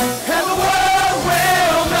blow? And the world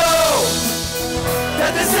will know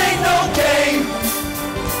that this ain't no game,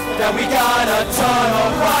 that we got a ton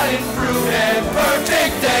of rotten fruit and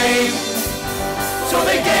perfect aim. So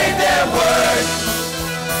they gave their word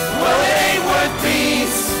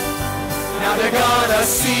Now they're gonna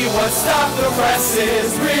see what stop the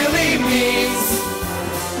presses really means.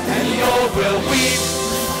 And the old will weep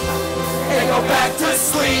and go back to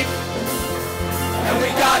sleep. And we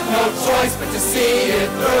got no choice but to see it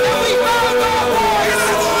through. And we gotta go, boys!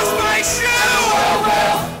 I lost my shoe!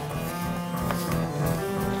 Well.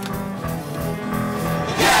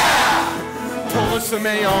 Pulitzer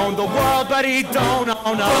may own the world, but he don't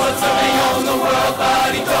own us. Pulitzer may own the world,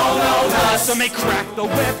 but he don't own us. Pulitzer may crack the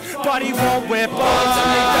whip, but he won't whip us. Pulitzer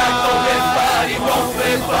may crack the whip, but he won't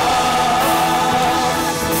whip us.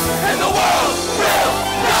 And the world will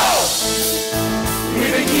know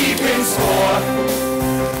we've been keeping score.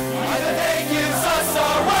 Either they give us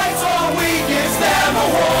our rights or we give them a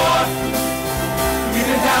war. We've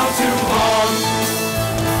been down too long,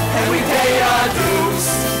 and we paid our dues.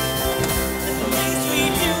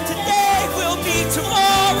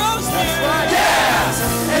 Tomorrow's news.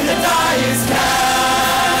 Yeah, and the die is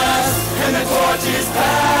cast, and the torch is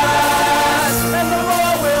passed, and the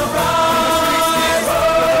war will rise,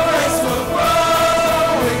 the race will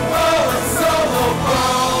grow and grow, and so the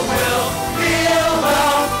world will feel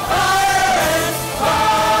well, fire and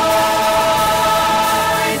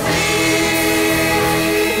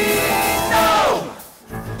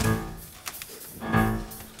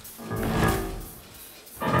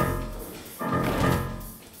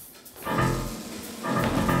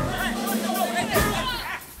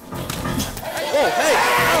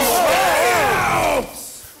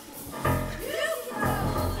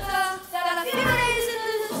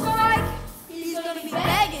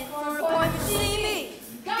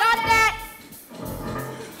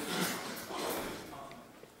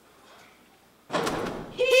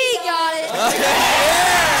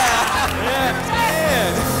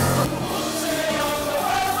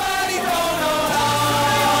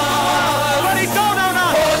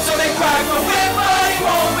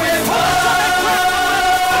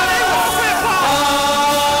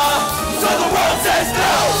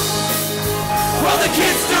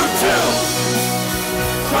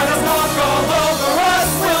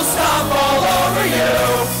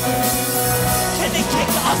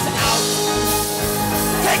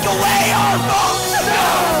away our votes?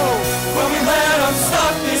 No! When we let them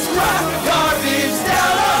stuff this crack of garbage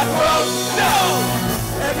down our throats? No!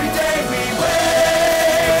 Every day we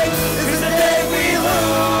win is the day we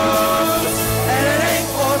lose. And it ain't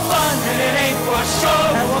for fun and it ain't for show.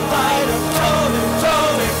 And we'll fight them toe and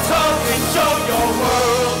toe and toe and show your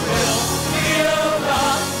world will feel the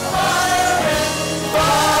fire and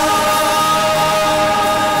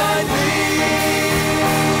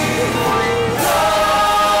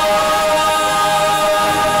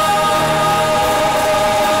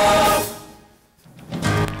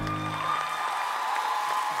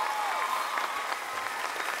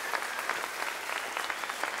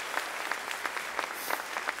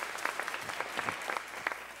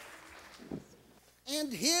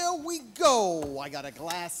And here we go. I got a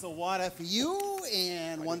glass of water for you,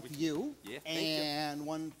 and one for you, and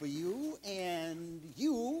one for you, and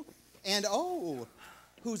you, and oh,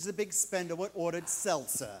 who's the big spender? What ordered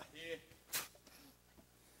seltzer? Yeah.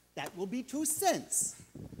 That will be 2 cents.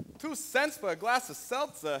 2 cents for a glass of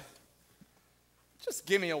seltzer? Just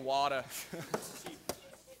give me a water.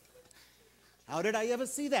 How did I ever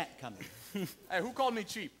see that coming? Hey, who called me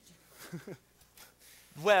cheap?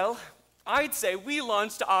 Well, I'd say we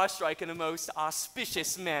launched our strike in a most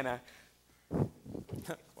auspicious manner.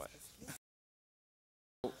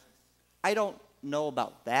 I don't know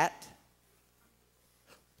about that.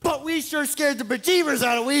 But we sure scared the bejeebers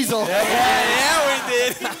out of Weasel. Yeah, we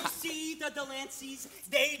did. Did you see the Delanceys?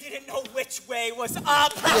 They didn't know which way was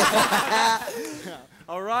up.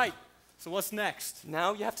 All right, so what's next?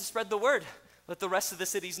 Now you have to spread the word. Let the rest of the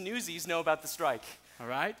city's Newsies know about the strike. All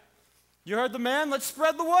right. You heard the man. Let's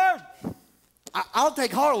spread the word. I'll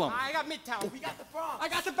take Harlem. I got Midtown. We got the Bronx. I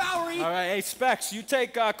got the Bowery. All right, hey, Specs, you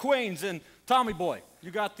take Queens, and Tommy Boy,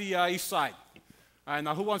 you got the East Side. All right,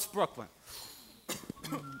 now who wants Brooklyn?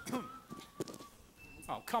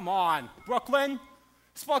 Oh, come on. Brooklyn?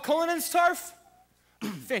 Spot Cullinan's turf?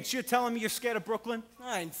 Finch, you're telling me you're scared of Brooklyn?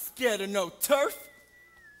 I ain't scared of no turf.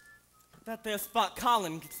 That there Spot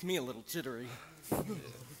Colin gets me a little jittery. All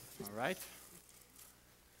right.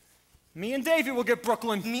 Me and Davey will get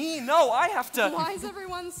Brooklyn. Me? No, I have to. Why is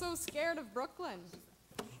everyone so scared of Brooklyn?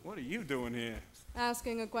 What are you doing here?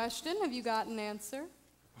 Asking a question. Have you got an answer?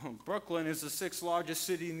 Brooklyn is the 6th largest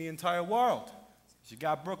city in the entire world. If you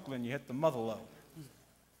got Brooklyn, you hit the mother lode.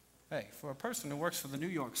 Hey, for a person who works for the New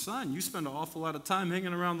York Sun, you spend an awful lot of time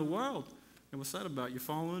hanging around the world. And what's that about? You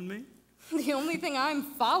following me? The only thing I'm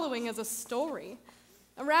following is a story.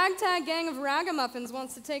 A ragtag gang of ragamuffins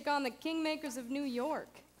wants to take on the kingmakers of New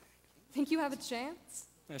York. Think you have a chance?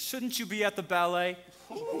 Shouldn't you be at the ballet?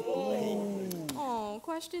 Oh,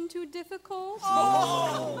 question too difficult?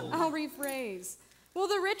 I'll rephrase. Will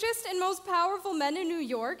the richest and most powerful men in New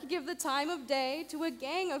York give the time of day to a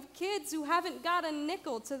gang of kids who haven't got a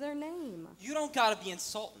nickel to their name? You don't gotta be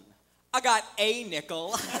insulting. I got a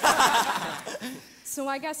nickel. So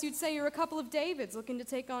I guess you'd say you're a couple of Davids looking to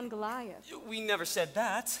take on Goliath. We never said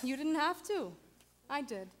that. You didn't have to. I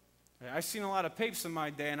did. Hey, I seen a lot of papers in my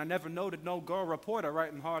day, and I never noted no girl reporter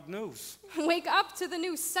writing hard news. Wake up to the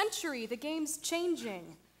new century. The game's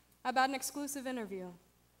changing. How about an exclusive interview?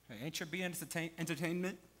 Hey, ain't your being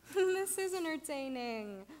entertainment? This is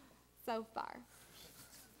entertaining. So far.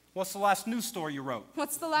 What's the last news story you wrote?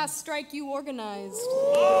 What's the last strike you organized?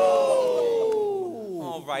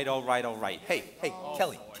 All right. Hey,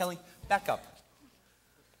 Kelly, back up.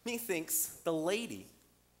 Methinks the lady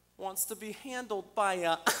wants to be handled by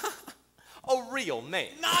a real man.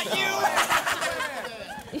 Not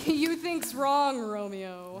you! You think's wrong,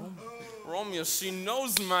 Romeo. Romeo, she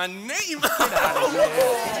knows my name.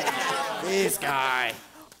 This guy.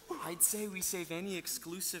 I'd say we save any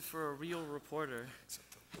exclusive for a real reporter.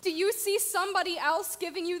 Do you see somebody else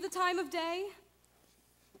giving you the time of day?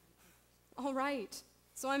 All right,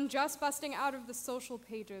 so I'm just busting out of the social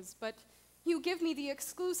pages, but you give me the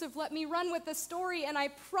exclusive, let me run with the story, and I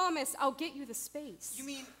promise I'll get you the space. You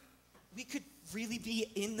mean we could really be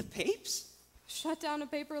in the papers? Shut down a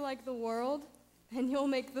paper like The World, and you'll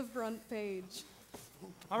make the front page.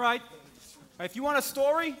 All right. If you want a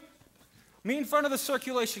story, meet in front of the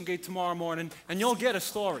circulation gate tomorrow morning, and you'll get a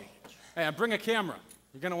story. Hey, bring a camera.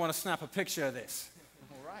 You're going to want to snap a picture of this.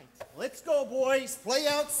 All right. Let's go, boys. Play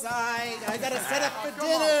outside. I got to set up for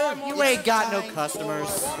dinner. You ain't got no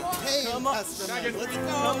customers. Paying customers. Let's go.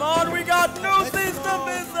 Come on, we got Newsies to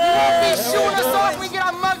visit! Be shooting us off, we get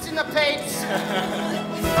our mugs in the papers.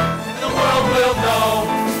 The world will know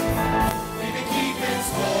we've been keeping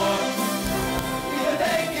score. Either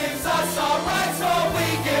they gives us our rights or we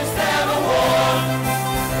gives them a war.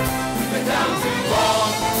 We've been down too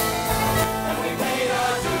long and we paid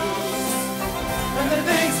our dues. And the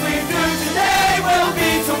things we do today will be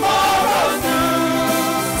tomorrow's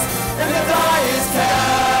news. And the die is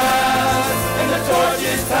cast and the torch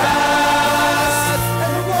is passed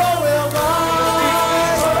and the war will rise.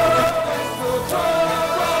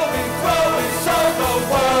 Growing so the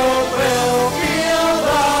world will feel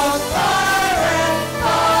the fire and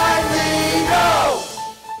finally know.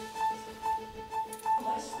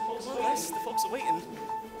 The folks are waiting.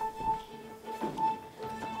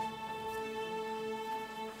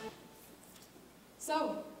 So,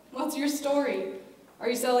 what's your story? Are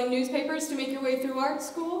you selling newspapers to make your way through art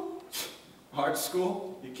school? Art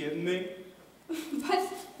school? You kidding me?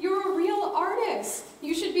 But you're a real artist.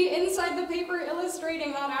 You should be inside the paper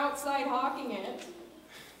illustrating, not outside hawking it.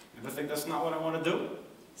 Ever think that's not what I want to do?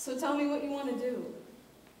 So tell me what you want to do.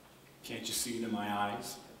 Can't you see it in my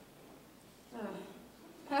eyes?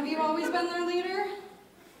 Have you always been their leader?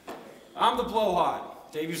 I'm the blowhard.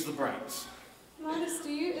 Davey's the brains.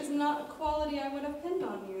 Modesty is not a quality I would have pinned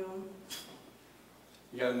on you.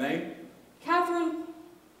 You got a name? Catherine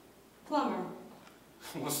Plummer.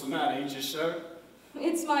 What's the matter? Ain't your shirt?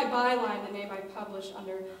 It's my byline, the name I publish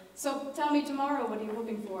under. So tell me tomorrow, what are you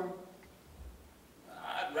hoping for?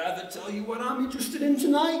 I'd rather tell you what I'm interested in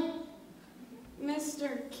tonight.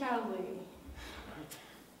 Mr. Kelly.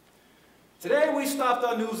 Today we stopped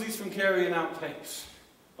our Newsies from carrying out tapes.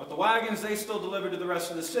 But the wagons, they still deliver to the rest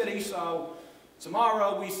of the city, so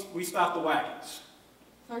tomorrow we stop the wagons.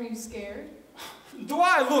 Are you scared? Do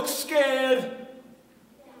I look scared?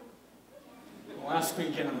 Well, ask me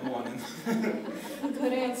again in the morning. A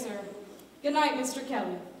good answer. Good night, Mr.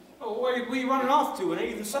 Kelly. Oh, where are you running off to? It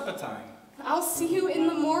ain't even supper time. I'll see you in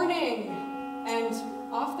the morning. And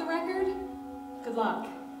off the record, good luck.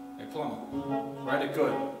 Hey, Plummer, write it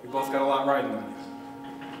good. We both got a lot riding on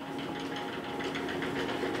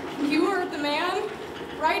you. You heard the man.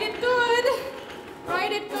 Write it good.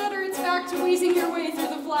 Write it good or it's back to wheezing your way through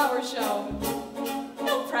the flower show.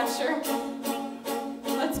 No pressure.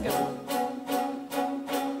 Let's go.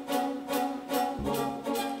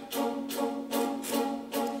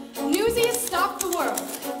 Newsies stop the world.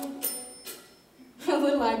 A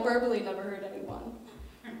little hyperbole never hurt anyone.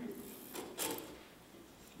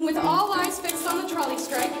 With all eyes fixed on the trolley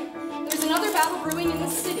strike, there's another battle brewing in the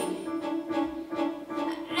city.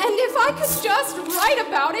 And if I could just write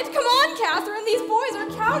about it, come on, Catherine, these boys are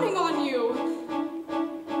counting on you.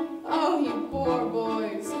 Oh, you poor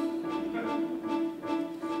boys.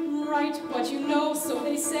 Right when what you know, so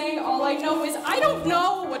they say. All I know is I don't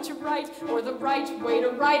know what to write or the right way to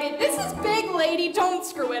write it. This is big, lady, don't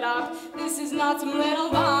screw it up. This is not some little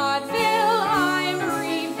vaudeville I'm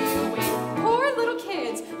reviewing. Poor little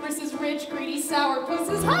kids versus rich, greedy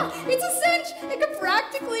sourpusses. Ha! It's a cinch! It could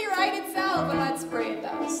practically write itself, and let's pray it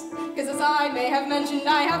does. Because as I may have mentioned,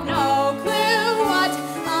 I have no clue what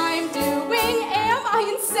I'm doing. Am I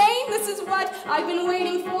insane? This is what I've been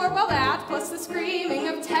waiting for. Well, that plus the screaming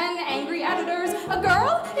of 10 angry editors. A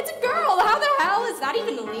girl? It's a girl! How the hell is that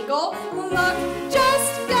even legal? Look,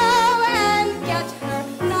 just go and get her.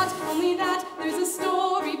 Not only that, there's a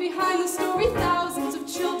story behind the story. Thousands of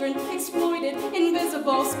children exploited,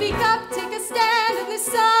 invisible. Speak up, take a stand, and there's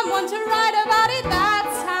someone to write about it.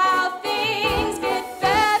 That's how things get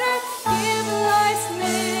better. Give life's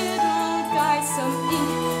little guy some ink,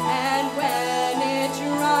 and when it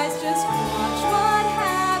dries, just watch what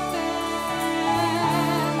happens.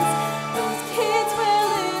 Those kids will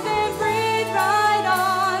live and breathe right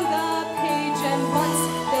on the page, and once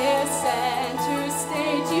they're center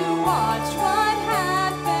stage, you watch what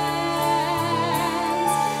happens.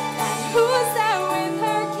 And who's there with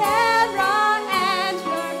her camera and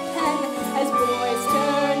her pen? As boys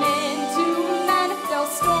turn into men, they'll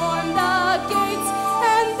storm the gates,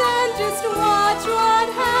 and then just watch what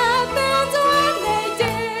happens when they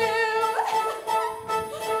do.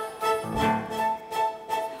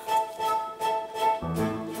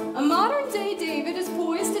 A modern-day David is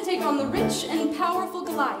poised to take on the rich and powerful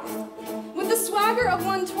Goliath. With the swagger of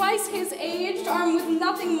one twice his age, armed with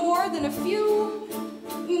nothing more than a few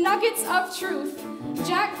nuggets of truth,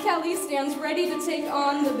 Jack Kelly stands ready to take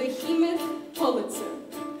on the behemoth Pulitzer.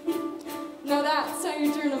 Now that's how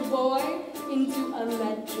you turn a boy into a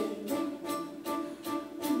legend.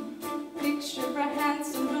 Picture a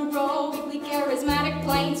handsome, heroically charismatic,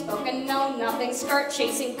 plain-spoken, know-nothing,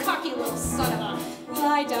 skirt-chasing, cocky little son of a...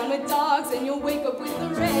 Lie down with dogs and you'll wake up with the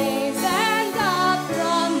rays and a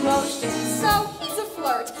promotion. So he's a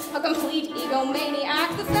flirt, a complete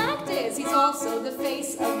egomaniac. The fact is, he's also the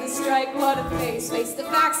face of the strike. What a face, face the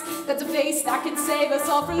facts. That's a face that could save us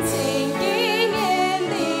all from sinking in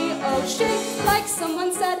the ocean. Like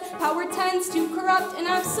someone said, power tends to corrupt an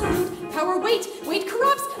absolute power. Wait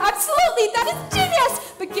corrupts? Absolutely, that is genius!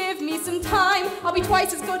 But give me some time, I'll be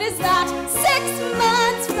twice as good as that. 6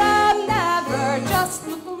 months from never. Just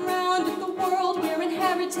look around at the world we're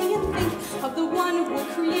inheriting and think of the one who will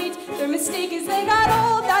create. Their mistake is they got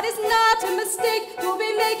old, that is not a mistake we'll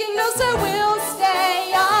be making, no sir, we'll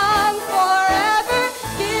stay young forever.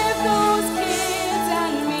 Give those kids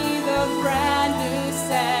and me the brand new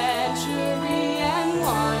century and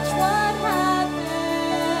watch what happens.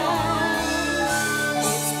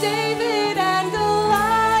 It's David and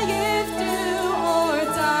Goliath, do or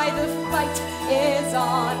die, the fight is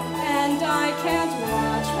on, and I can't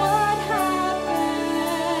watch what happens.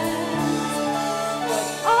 But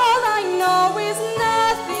all I know is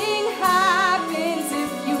nothing happens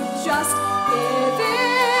if you just give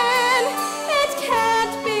in. It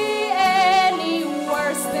can't be any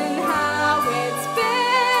worse than how it's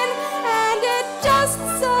been, and it just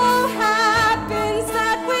so happens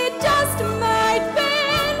that we just might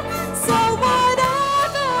win. So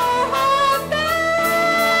whatever happens,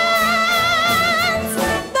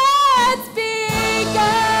 let's begin.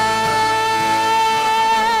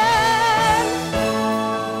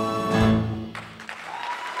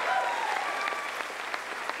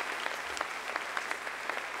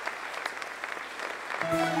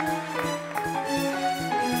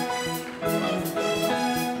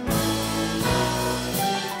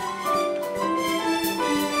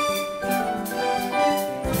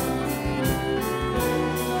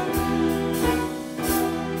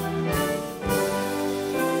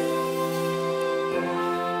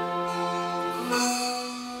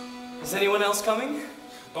 Is anyone else coming?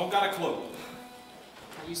 Don't got a clue.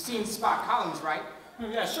 You've seen Spot Collins, right?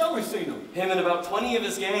 Yeah, sure we've seen him. Him and about 20 of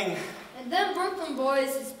his gang. And them Brooklyn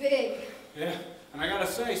boys is big. Yeah, and I gotta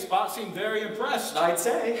say, Spot seemed very impressed. I'd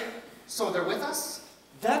say. So they're with us?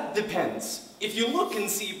 That depends. If you look and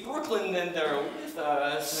see Brooklyn, then they're with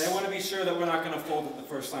us. They want to be sure that we're not going to fold at the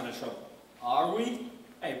first sign of trouble. Are we?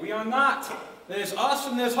 Hey, we are not. There's us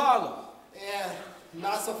and there's Harlem. Yeah,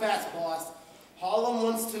 not so fast, boss. Harlem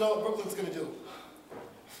wants to know what Brooklyn's gonna do.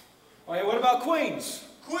 Oh yeah, what about Queens?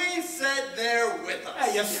 Queens said they're with us.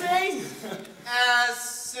 Hey, you see? As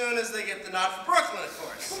soon as they get the nod from Brooklyn, of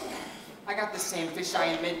course. I got the same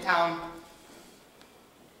fisheye in Midtown.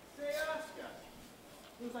 Say, Oscar,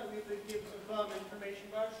 looks like we've been given some information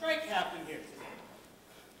about our strike captain here today.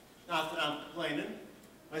 Not that I'm complaining.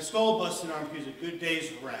 My skull busting arm gives a good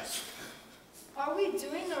day's rest. Are we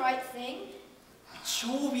doing the right thing?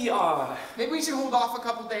 Sure we are. Maybe we should hold off a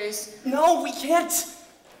couple days. No, we can't.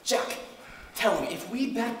 Jack, tell me, if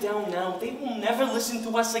we back down now, they will never listen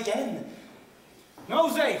to us again.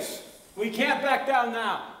 Newsies, we can't back down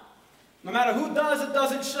now. No matter who does, it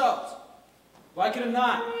doesn't show. Like it or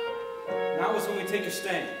not, now is when we take a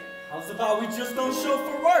stand. How's about we just don't show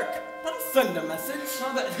for work? That'll send a message.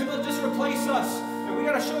 No, they'll just replace us. And we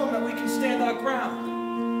gotta show them that we can stand our ground.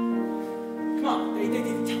 Come on,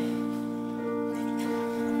 David, tell them.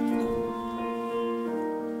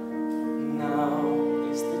 Now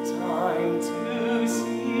is the time to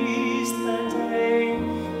seize the day.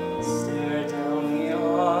 Stare down the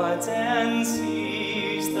odds and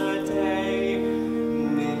seize the day.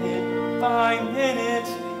 Minute by minute,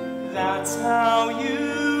 that's how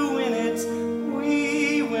you win it.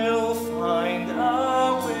 We will find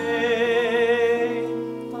a way.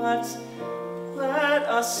 But let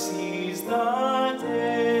us seize the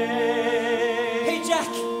day. Hey, Jack,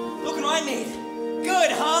 look what I made.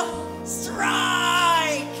 Good, huh?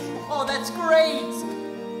 Strike! Oh, that's great.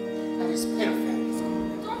 That is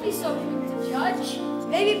perfect. Don't be so quick to judge.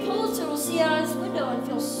 Maybe Pulitzer will see out his window and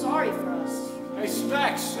feel sorry for us. Hey,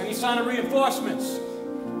 Specs, any sign of reinforcements?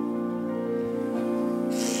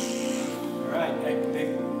 All right,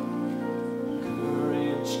 hey.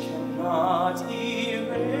 Courage cannot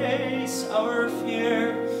erase our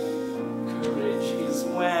fear. Courage is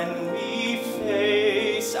when we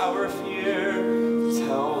face our fear.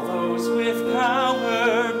 Tell those with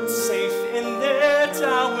power, safe in their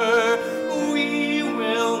tower, we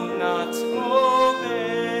will not obey.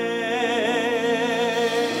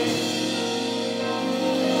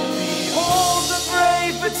 Behold the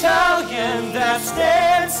brave battalion that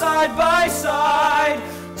stands side by side,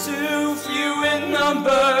 too few in number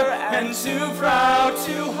and too proud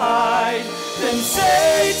to hide. Then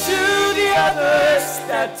say to the others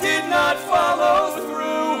that did not follow through,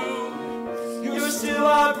 you're still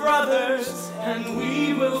our brothers, and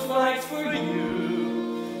we will fight for you.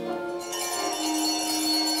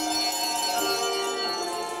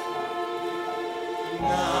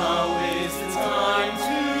 Now is the time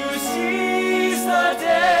to seize the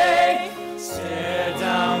day. Stare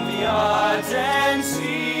down the odds and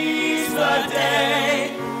seize the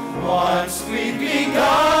day. Once we've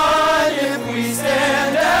begun, if we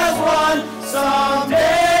stand as one,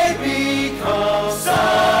 someday become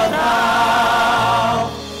somehow.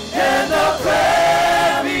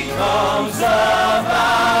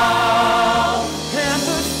 And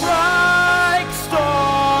the strike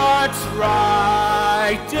starts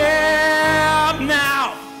right damn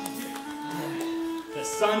now. The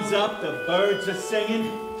sun's up, the birds are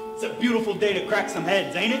singing. It's a beautiful day to crack some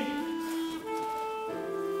heads, ain't it?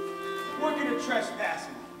 Working or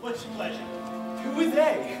trespassing? What's your pleasure? Who are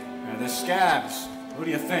they? They're scabs. What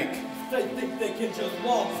do you think? They think they can just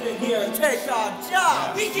waltz in here and take our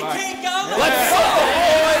job. We can take them. Let's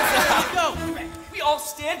go, boys. We all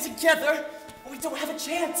stand together, or we don't have a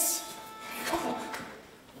chance. Come on.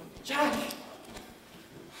 Jack.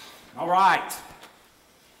 All right.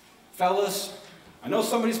 Fellas, I know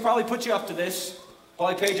somebody's probably put you up to this.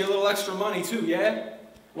 Probably paid you a little extra money, too, yeah?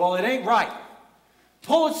 Well, it ain't right.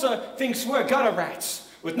 Pulitzer thinks we're gutter rats,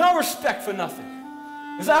 with no respect for nothing.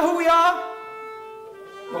 Is that who we are?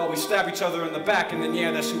 Well, we stab each other in the back, and then,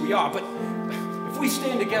 yeah, that's who we are. But if we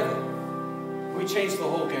stand together, we change the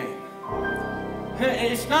whole game.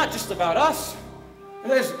 And it's not just about us.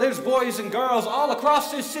 There's boys and girls all across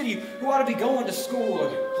this city who ought to be going to school or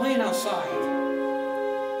playing outside.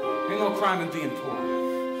 Ain't no crime in being poor.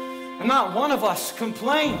 And not one of us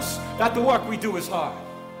complains that the work we do is hard.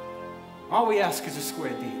 All we ask is a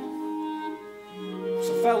square deal.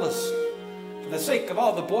 So fellas, for the sake of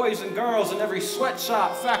all the boys and girls in every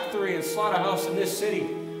sweatshop, factory, and slaughterhouse in this city,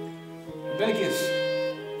 I beg you,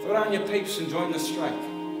 throw down your papes and join the strike.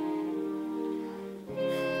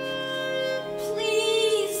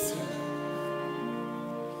 Please.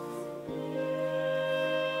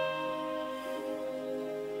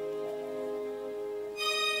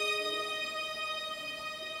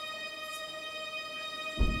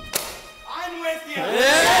 I'm with you.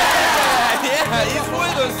 Yeah, he's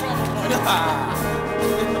with us.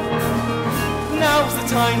 Now's the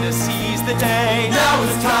time to seize the day. Now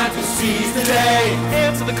is the time to seize the day.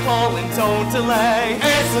 Answer the call and don't delay.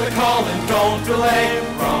 Answer the call and don't delay.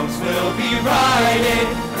 Wrongs will be righted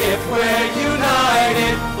if we're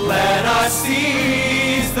united. Let us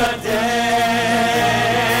seize the day.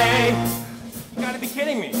 You gotta be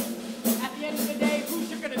kidding me. At the end of the day, who's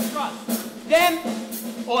you gonna trust? Them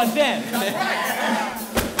or them?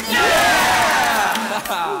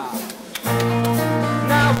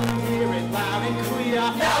 Now hear it loud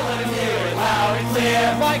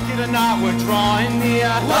Like it or not, we're drawing near.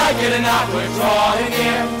 Like it or not, we're drawing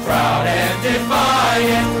near. Proud and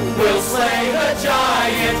defiant, we'll slay the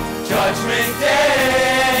giant. Judgment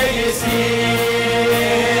Day is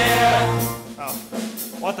here. Oh,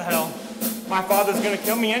 what the hell? My father's gonna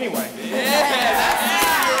kill me anyway.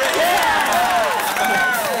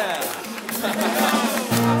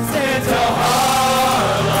 Santa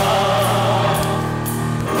Harlem,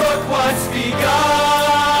 look what's begun.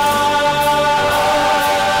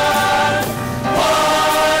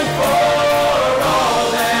 One for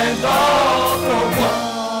all and all for one.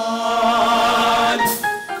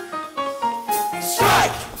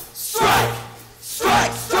 Strike! Strike!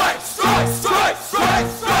 Strike! Strike! Strike! Strike! Strike!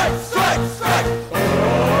 Strike! Strike! Strike!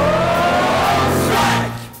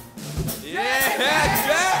 Strike! Yeah,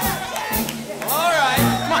 Jack! All right.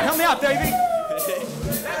 Come on, help me out, Davey.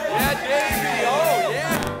 Yeah, Davey. Oh,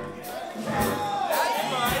 yeah. That's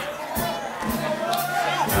right.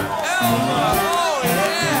 Elma. Oh,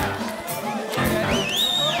 yeah.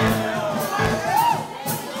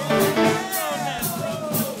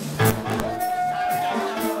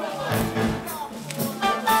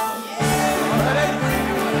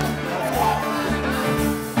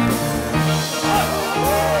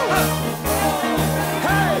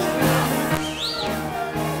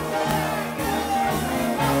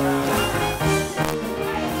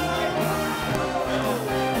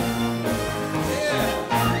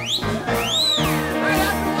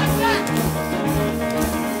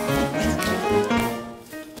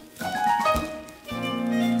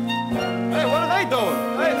 Hey, what are they doing?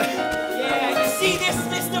 Hey. Yeah, you see this,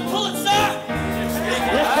 Mr. Pulitzer?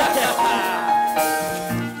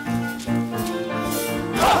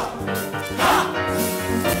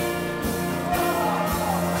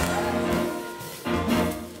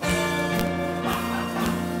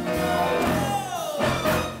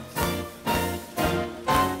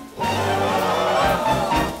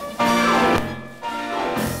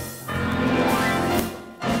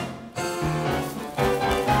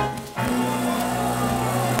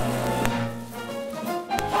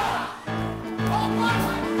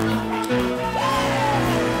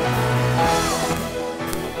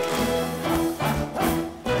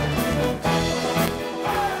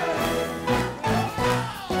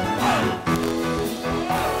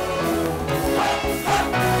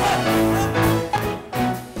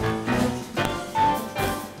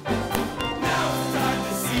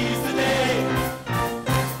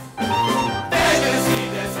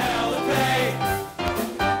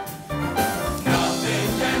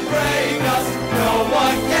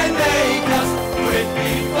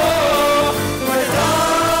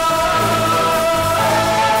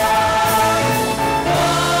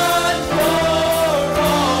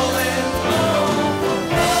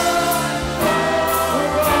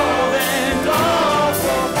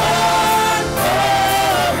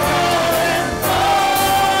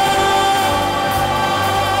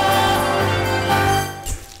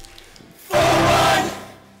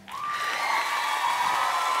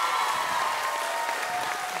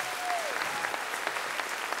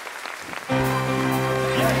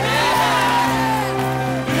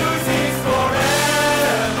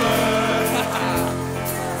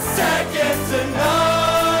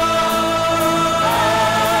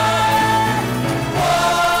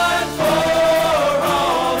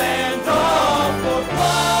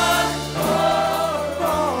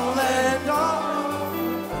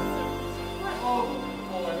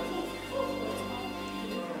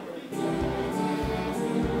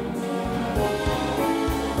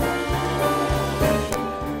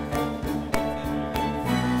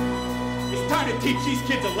 Teach these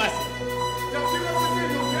kids a lesson. All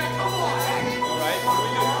right, what are we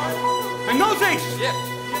doing? And Newsies! Yeah.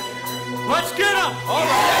 Let's get them! All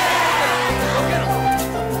right. Go get them.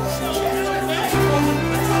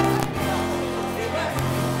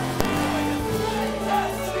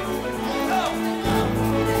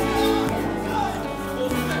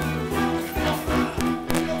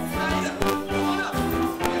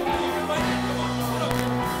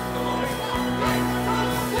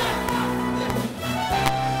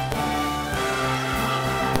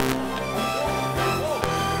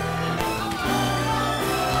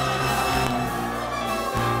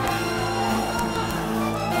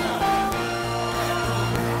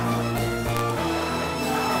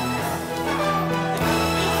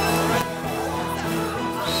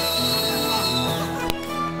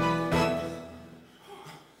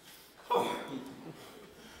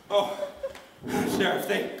 Sheriff,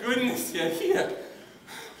 thank goodness you're here.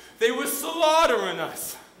 They were slaughtering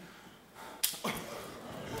us.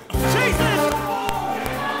 Jesus!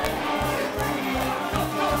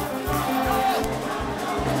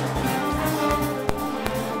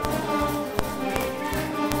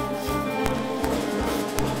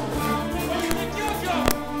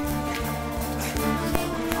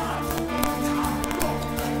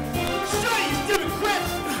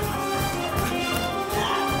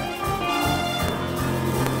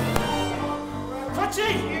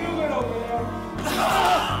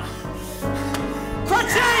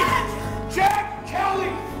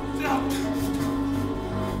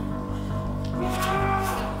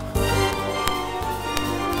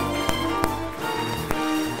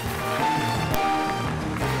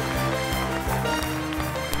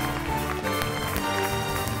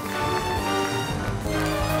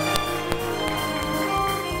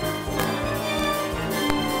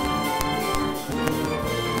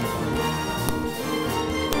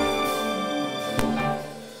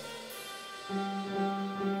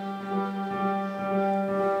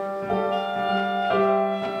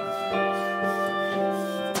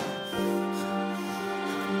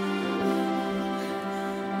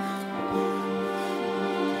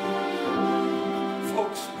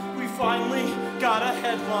 got a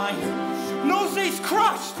headline. Newsies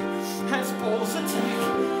crushed as bulls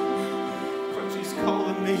attack. Crutchy's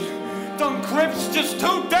calling me. Dumb Crips just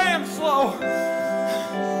too damn slow.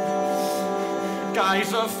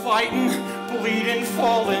 Guys are fighting, bleeding,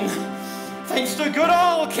 falling. Thanks to good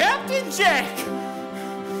old Captain Jack.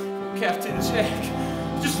 Captain Jack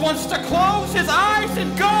just wants to close his eyes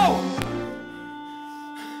and go.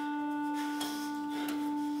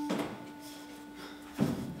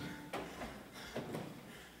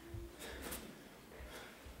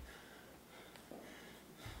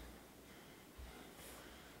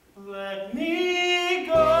 Let me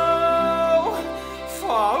go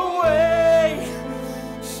far away,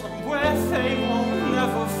 somewhere they won't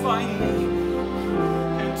never find me.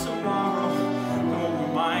 And tomorrow will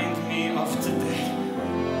remind me of today.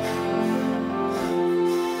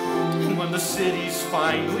 And when the city's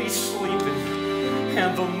finally sleeping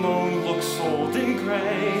and the moon looks old and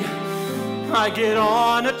gray, I get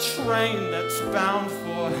on a train that's bound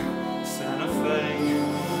for Santa Fe.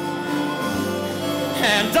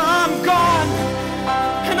 And I'm gone,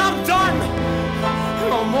 and I'm done.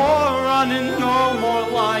 No more running, no more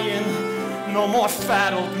lying, no more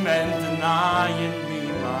fat old men denying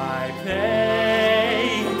me my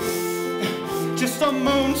pay. Just a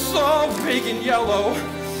moon so big and yellow,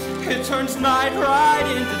 it turns night right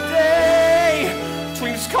into day.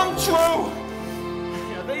 Dreams come true,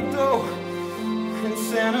 yeah they do, in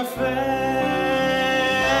Santa Fe.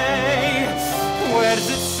 Where does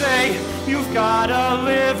it say you've gotta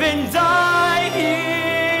live and die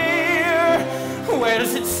here? Where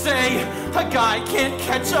does it say a guy can't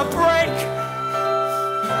catch a break?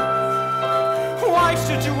 Why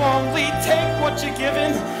should you only take what you're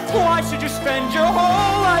given? Why should you spend your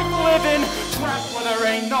whole life living trapped where there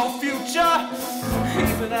ain't no future?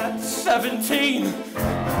 Even at 17,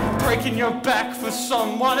 breaking your back for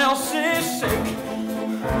someone else's sake.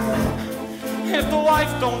 If the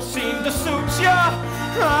life don't seem to suit ya,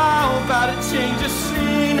 how about a change of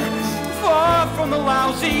scene? Far from the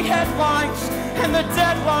lousy headlines and the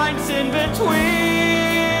deadlines in between.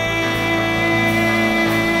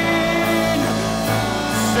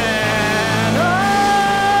 Santa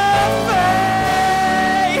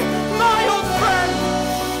Fe, my old friend,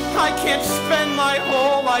 I can't spend my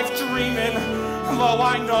whole life dreaming, though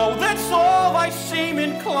I know that's all I seem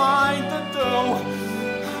inclined to do.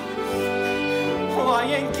 I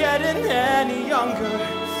ain't getting any younger,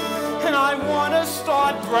 and I wanna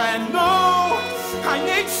start brand new. I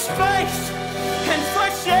need space and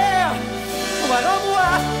fresh air. Let them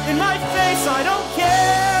laugh in my face, I don't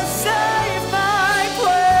care. Save my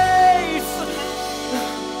place.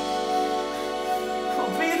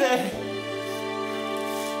 I'll be there.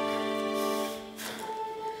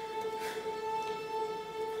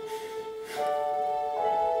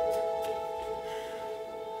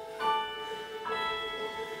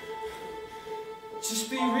 Just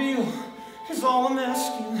be real is all I'm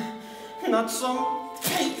asking, not some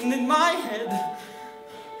painting in my head.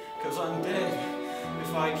 'Cause I'm dead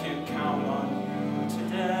if I can't count on you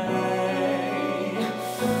today.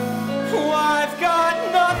 Oh, I've got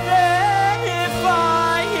nothing if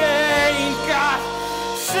I ain't got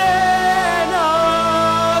Santa.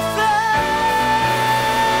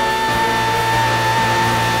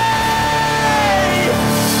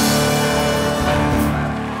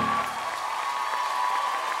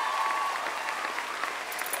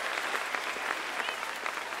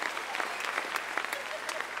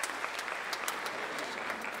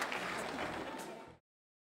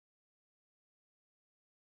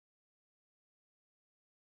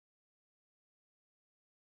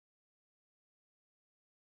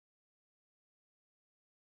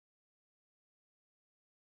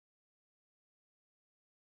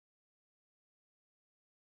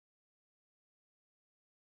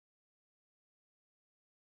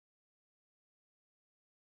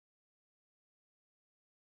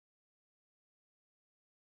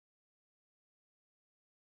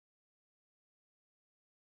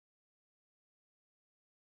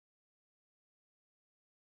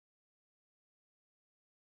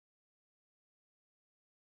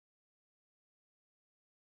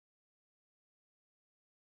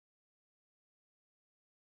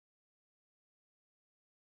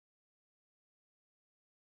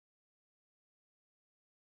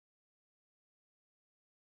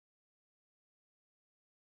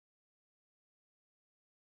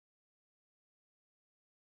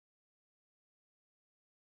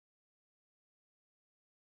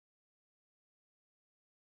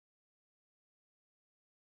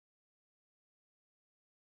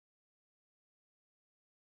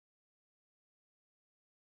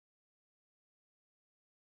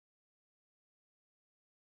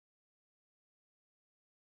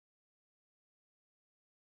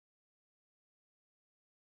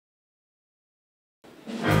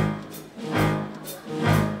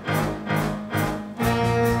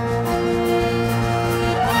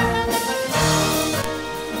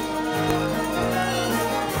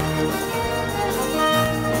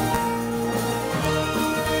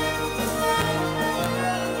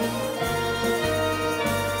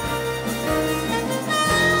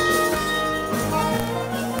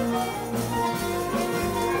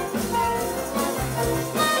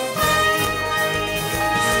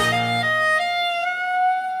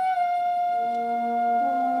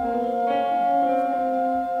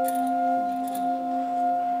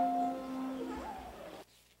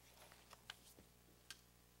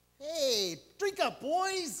 Drink up,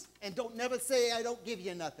 boys, and don't never say I don't give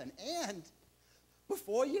you nothing. And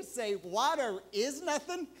before you say water is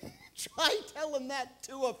nothing, try telling that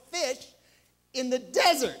to a fish in the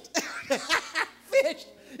desert. Fish,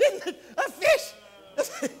 a fish,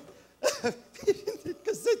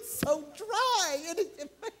 because it's so dry.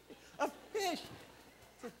 A fish.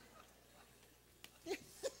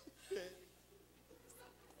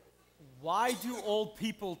 Why do old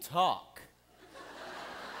people talk?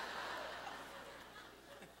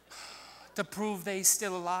 To prove they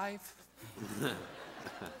still alive.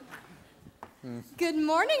 Good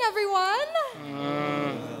morning, everyone.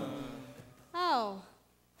 Oh,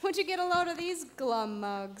 would you get a load of these glum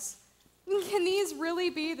mugs? Can these really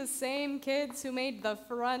be the same kids who made the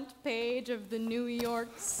front page of the New York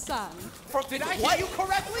Sun? Did I hear you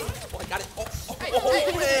correctly? Oh, I got it. Hey,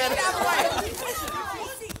 man. Get out of the way.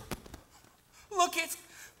 Look it.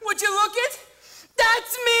 Would you look it?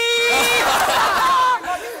 That's me!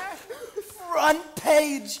 Front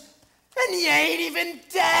page, and you ain't even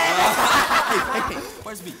dead. Hey,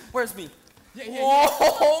 where's me? Where's me?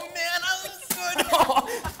 Oh, man, I was good.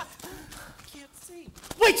 Can't see.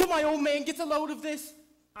 Wait till my old man gets a load of this.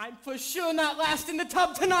 I'm for sure not last in the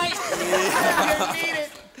tub tonight. You need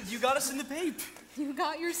it. You got us in the pape. You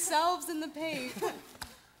got yourselves in the pape.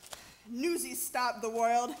 Newsies stopped the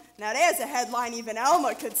world. Now there's a headline even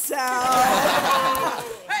Elmer could sell.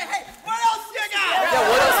 Hey, what else you got? Yeah,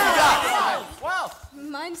 what else you got? Well,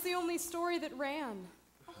 mine's the only story that ran.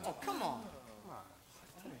 Oh, come on.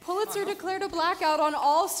 Pulitzer declared a blackout on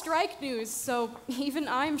all strike news, so even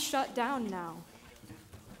I'm shut down now.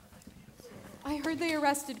 I heard they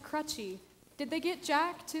arrested Crutchy. Did they get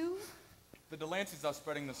Jack, too? The Delanceys are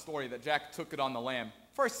spreading the story that Jack took it on the lam.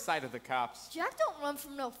 First sight of the cops. Jack don't run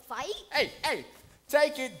from no fight. Hey,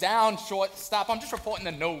 take it down, shortstop. I'm just reporting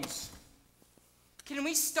the news. Can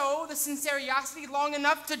we stow the sincerity long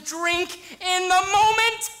enough to drink in the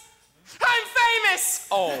moment? I'm famous!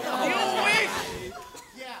 Oh. You wish!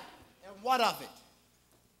 Yeah, and what of it?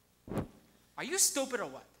 Are you stupid or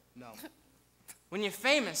what? No. When you're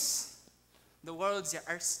famous, the world's your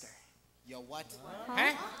oyster. Your what?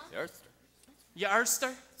 Huh? Your oyster. Your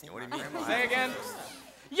oyster? What do you mean? Say again.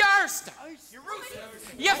 Your oyster.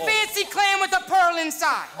 Your fancy clam with a pearl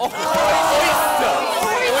inside. Let's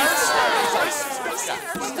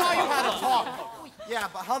tell you how to talk. Yeah,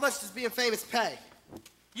 but how much does being famous pay?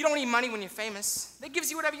 You don't need money when you're famous. They gives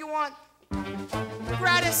you whatever you want.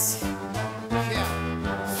 Gratis. Yeah,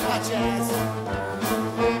 such as...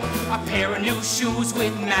 A pair of new shoes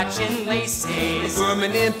with matching laces.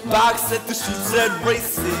 Permanent box at the shoots at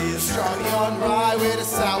races. Strong on rye with a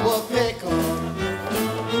sour pickle.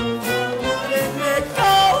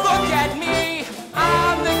 Look at me,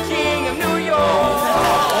 I'm the king of New York.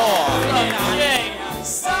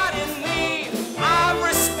 Suddenly, I'm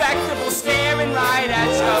respectable, staring right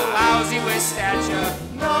at you, lousy with stature.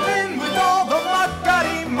 Numbing with all the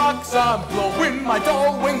muckety mucks, I'm blowing my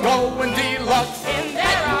dough and going deluxe. And there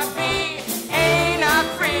I be, ain't I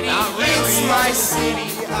pretty? It's my city.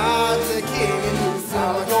 I'm the king of New York.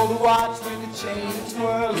 I gold watch with a chain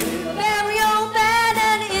twirling. Very old man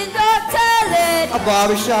and indoor talent. A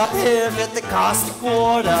barbershop him at the cost a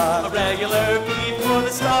quarter. A regular beat for the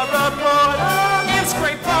Star Reporter. And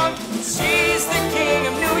Scrape Punk, she's the king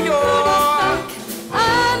of New York.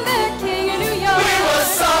 I'm the king of New York. We were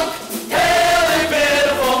sunk, hell and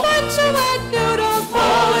pitiful. Bunch of wet noodles,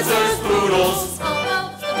 Pulitzer's poodles.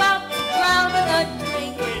 Almost about to drown in a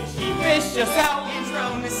drink. He fished us out and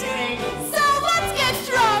drowned us in. So let's get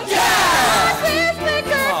drunk. Yeah! Clear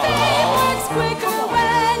thicker, fame works quicker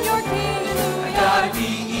when you're king of New York. Gotta be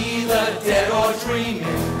either dead or dreaming.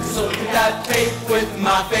 So look at that tape with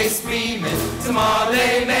my face beaming. Tomorrow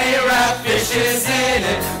they may wrap fishes in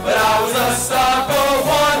it, but I was a star for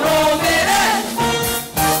one whole minute.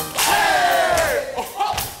 Hey!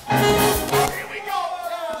 Here we go!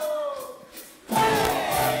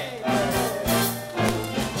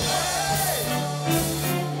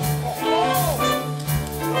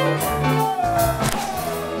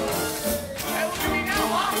 Hey, look at me now,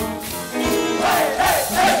 huh? Hey, hey,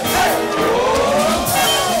 hey, hey!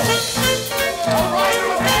 All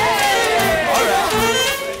right, hey! All right.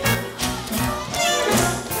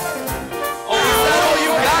 Oh, is that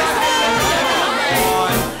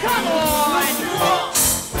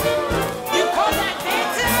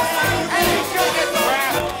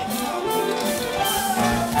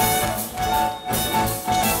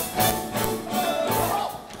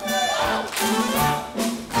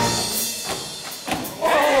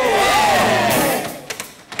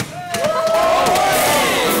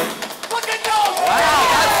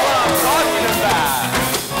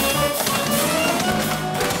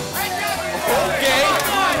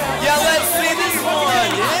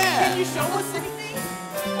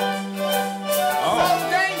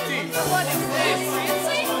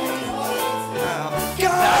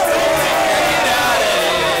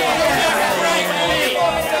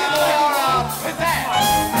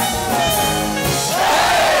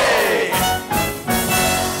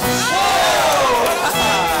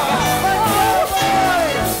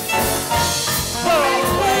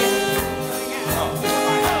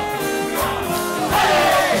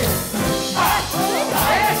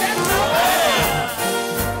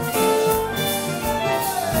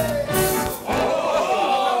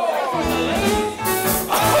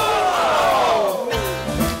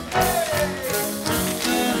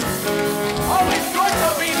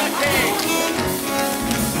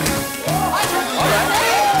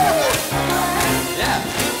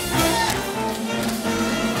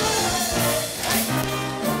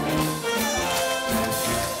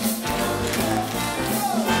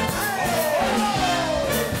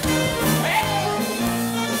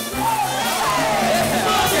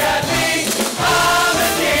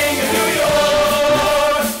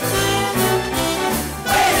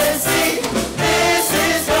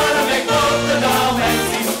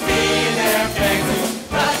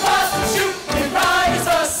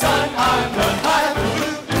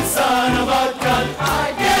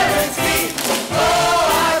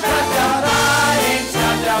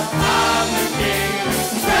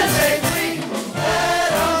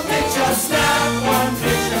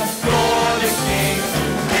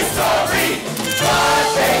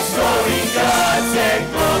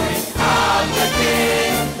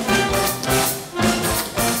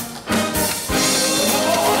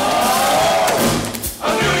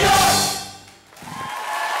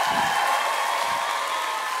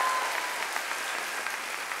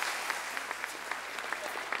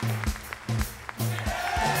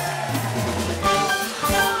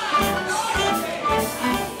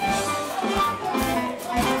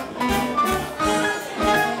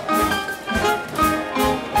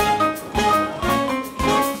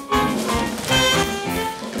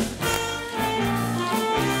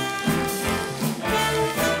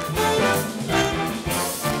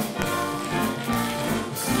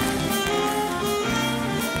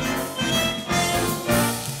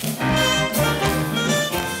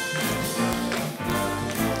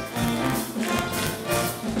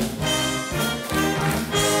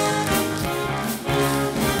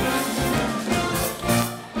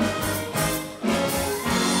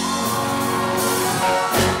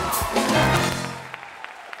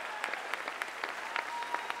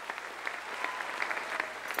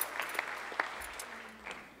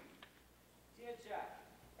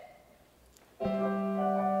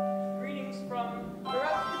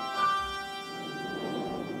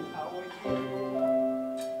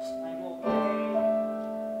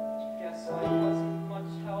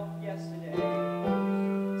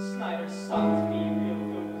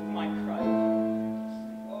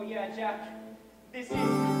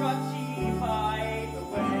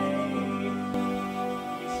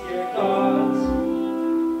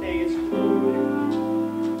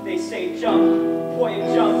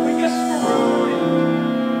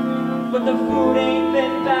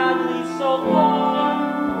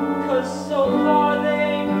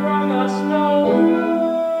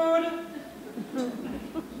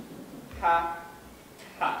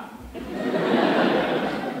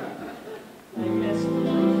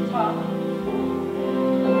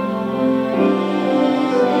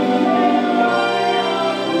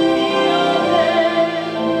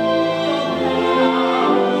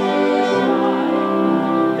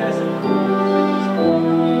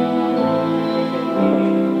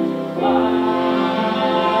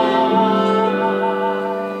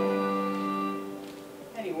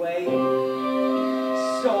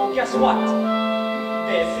guess what?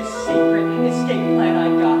 There's this secret escape plan I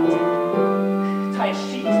got. Tie a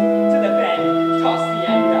sheet to the bed, toss the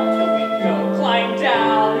end out the window, climb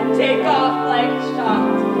down and take off like a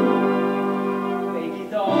shot. Maybe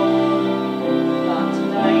though, not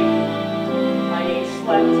tonight. I ain't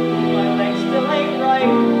slept, my legs still ain't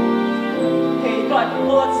right. Hey, but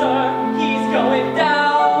Pulitzer, he's going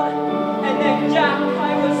down. And then Jack,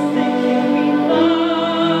 I was thinking we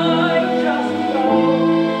might just go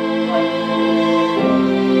like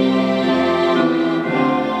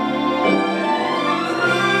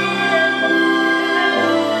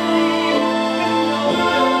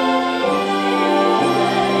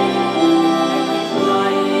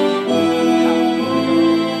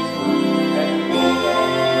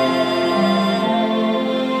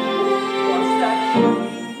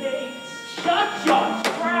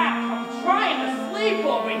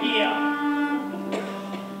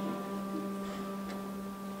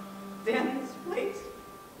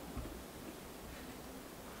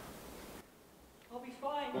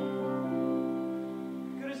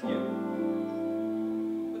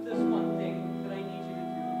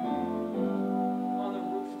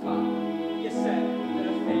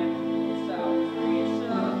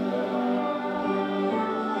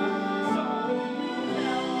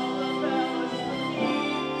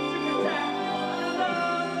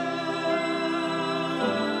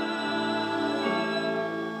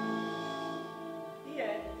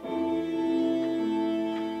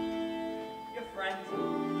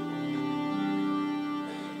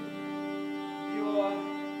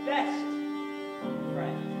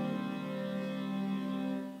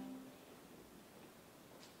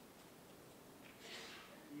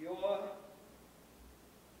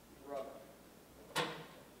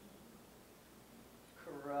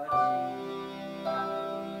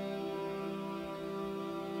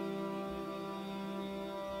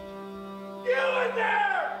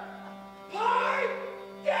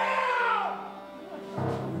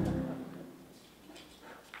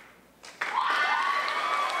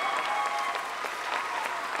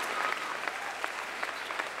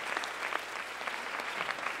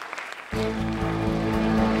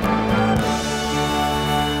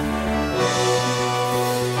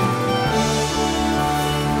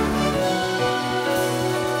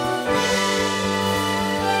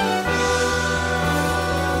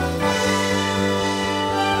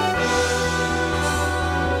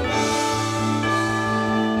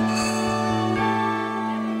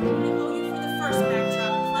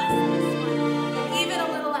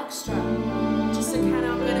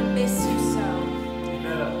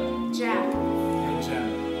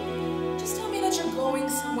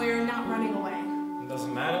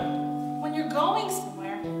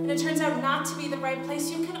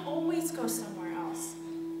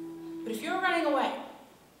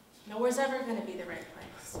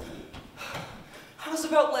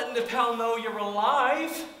know you're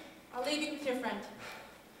alive. I'll leave you with your friend.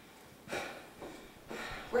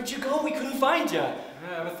 Where'd you go? We couldn't find you.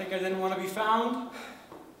 Ever think I didn't want to be found?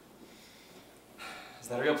 Is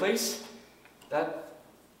that a real place? That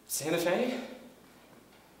Santa Fe?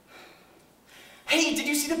 Hey, did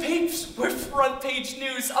you see the papers? We're front page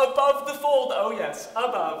news above the fold. Oh yes,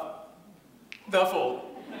 above the fold.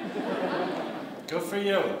 Good for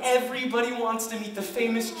you. Everybody wants to meet the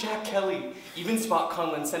famous Jack Kelly. Even Spot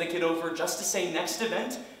Conlon sent a kid over just to say next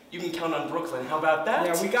event, you can count on Brooklyn. How about that?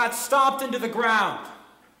 Yeah, we got stomped into the ground.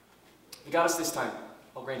 You got us this time.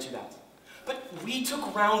 I'll grant you that. But we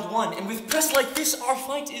took round one, and with press like this, our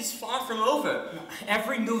fight is far from over.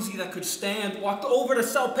 Every newsie that could stand walked over to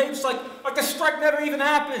sell papers like the strike never even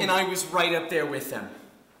happened. And I was right up there with them.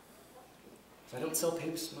 If I don't sell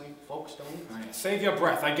papers, my folks don't. Right, save your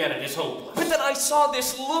breath. I get it. It's hopeless. But then I saw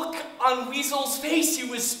this look on Weasel's face. He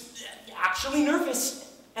was actually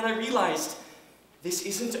nervous. And I realized this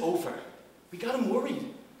isn't over. We got him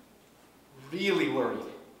worried. Really worried.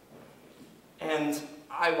 And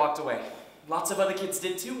I walked away. Lots of other kids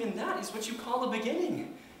did too, and that is what you call a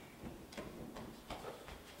beginning.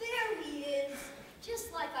 There he is,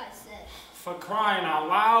 just like I said. For crying out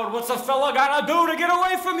loud, what's a fella gotta do to get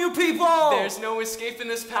away from you people? There's no escaping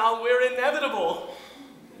this, pal. We're inevitable.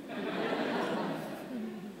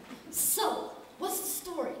 So, what's the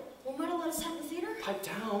story? Won't Myrtle let us have the theater? Pipe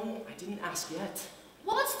down. I didn't ask yet.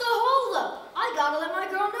 What's the holdup? I gotta let my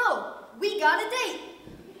girl know. We got a date.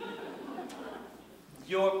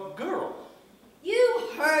 Your girl? You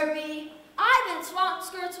heard me. I've been swatting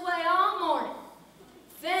skirts away all morning.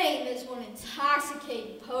 Fame is one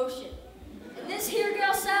intoxicating potion. And this here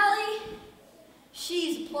girl, Sally,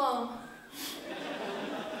 she's a plum.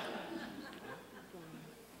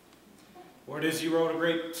 We're Word is you wrote a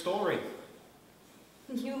great story.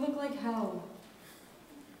 You look like hell.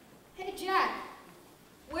 Hey, Jack.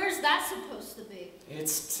 Where's that supposed to be?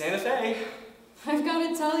 It's Santa Fe. I've got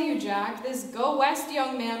to tell you, Jack, this Go West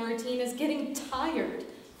young man routine is getting tired.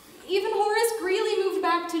 Even Horace Greeley moved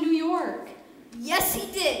back to New York. Yes,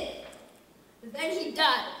 he did. Then he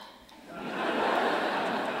died.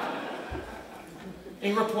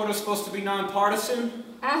 Ain't reporters supposed to be nonpartisan?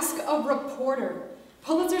 Ask a reporter.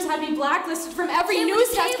 Pulitzer's had me blacklisted from every Can news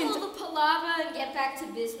we desk. table the palaver and get back to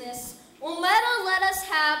business? Won't let us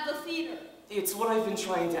have the theater. It's what I've been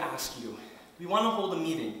trying to ask you. We want to hold a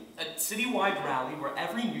meeting, a citywide rally where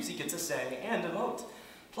every newsie gets a say and a vote.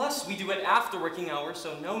 Plus, we do it after working hours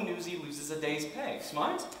so no newsie loses a day's pay.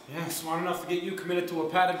 Smart? Yeah, smart enough to get you committed to a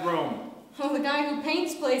padded room. Well, the guy who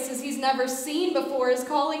paints places he's never seen before is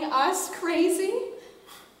calling us crazy?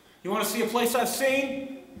 You want to see a place I've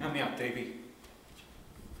seen? Help me out, Davey.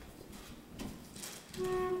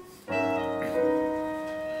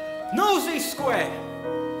 Nosy Square!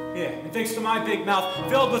 Yeah, and thanks to my big mouth,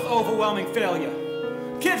 filled with overwhelming failure.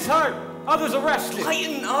 Kids hurt, others arrested.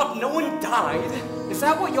 Lighten up, no one died. Is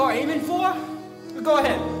that what you're aiming for? Go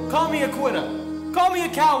ahead, call me a quitter. Call me a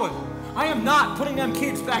coward. I am not putting them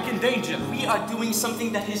kids back in danger. We are doing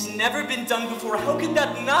something that has never been done before. How could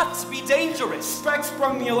that not be dangerous? Specs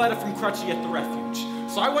sprung me a letter from Crutchy at the refuge,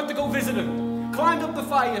 so I went to go visit him. Climbed up the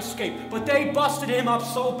fire escape, but they busted him up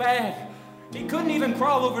so bad. He couldn't even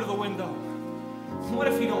crawl over to the window. What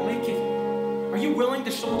if he don't make it? Are you willing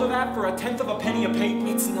to shoulder that for 1/10 of a penny a paper?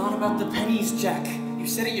 It's not about the pennies, Jack. You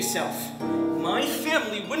said it yourself. My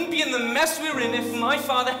family wouldn't be in the mess we're in if my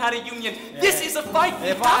father had a union. Yeah. This is a fight we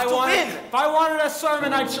have to win. If I wanted a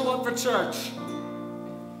sermon, I'd show up for church.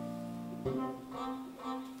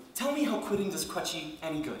 Tell me how quitting does Crutchy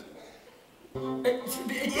any good.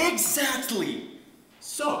 Exactly.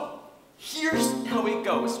 So, here's how it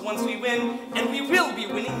goes. Once we win, and we will be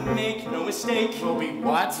winning, make no mistake. We'll be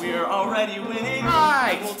what? We're already winning.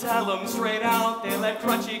 Right. We'll tell them straight out, they let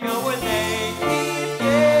Crutchy go and they keep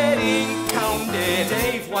getting pounded.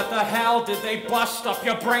 Dave, what the hell? Did they bust up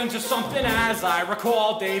your brains or something? As I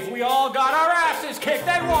recall, Dave, we all got our asses kicked.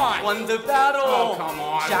 They won. Won the battle. Oh, come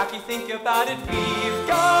on. Jackie, think about it. We've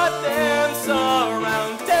got them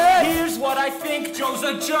surrounded. Here's what I think. Joe's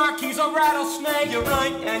a jerk. He's a rattlesnake. You're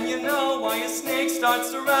right, and you know why a snake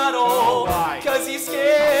starts to rattle. Oh, why? 'Cause he's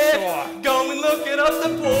scared. Sure. Go and look it up. The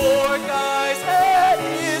poor guy's head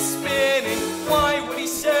is spinning. Why would he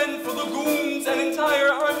send for the goons? An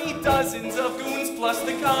entire army, dozens of goons plus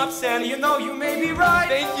the cops. And you know, you may be right.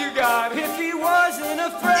 Thank you, God. If he wasn't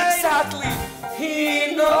afraid. Exactly.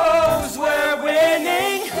 He knows we're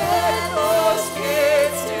winning. Let those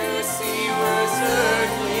kids to see we're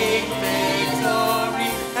circling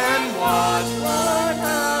victory and watch what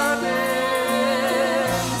happens.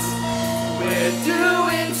 We're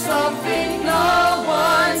doing something no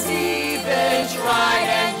one's even tried,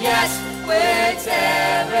 and yes, we're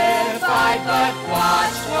terrified, but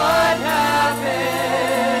watch what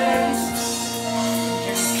happens.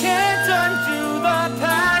 You can't undo the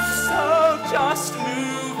past, so just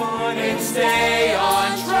move on and stay on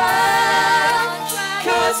track.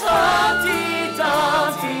 'Cause Humpty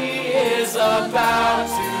Dumpty is about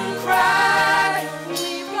to crack.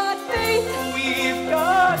 We've got faith. We've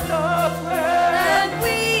got the plan. And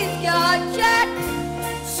we've got Jack.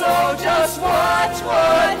 So just watch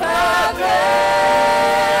what happens.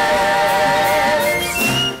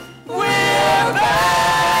 We're back.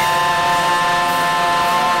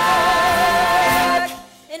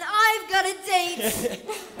 And I've got a date.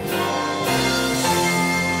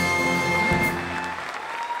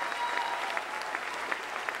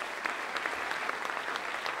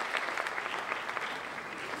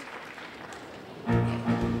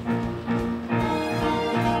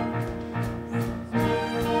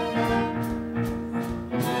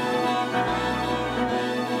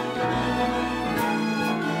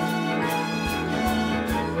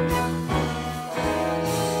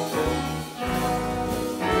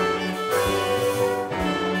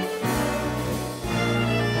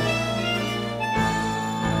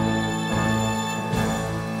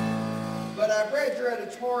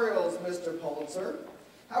 Mr. Pulitzer.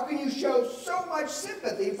 How can you show so much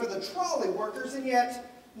sympathy for the trolley workers and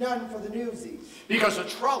yet none for the Newsies? Because the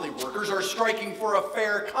trolley workers are striking for a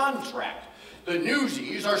fair contract. The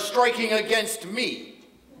Newsies are striking against me.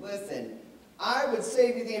 Listen, I would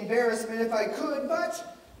save you the embarrassment if I could,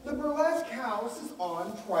 but the burlesque house is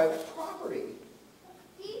on private property.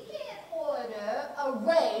 He can't order a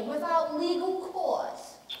raid without legal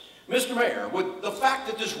course. Mr. Mayor, would the fact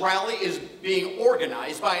that this rally is being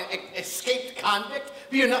organized by an escaped convict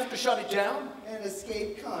be enough to shut it down? An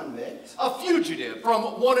escaped convict? A fugitive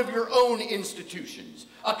from one of your own institutions.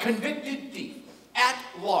 A convicted thief at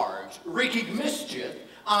large, wreaking mischief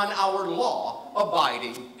on our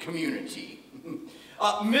law-abiding community.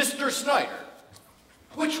 Mr. Snyder,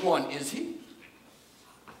 which one is he?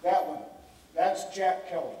 That one. That's Jack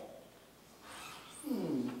Kelly.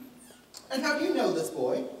 And how do you know this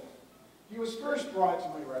boy? He was first brought to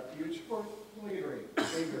my refuge for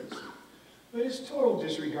vagrancy, but his total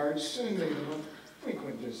disregard soon made him a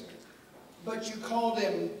frequent visitor. But you called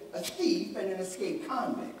him a thief and an escaped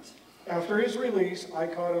convict. After his release, I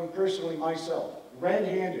caught him personally myself,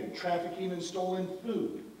 red-handed, trafficking in stolen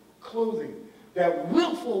food, clothing. That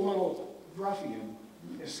willful little ruffian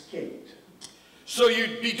escaped. So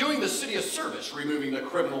you'd be doing the city a service, removing the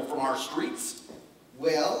criminal from our streets?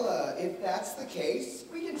 Well, if that's the case,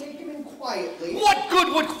 we can take him in quietly. What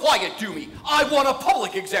good would quiet do me? I want a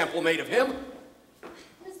public example made of him.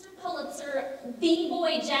 Mr. Pulitzer, the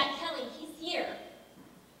boy Jack Kelly, he's here.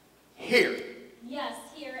 Here? Yes,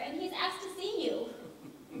 here, and he's asked to see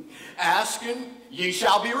you. Ask and ye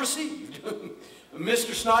shall be received.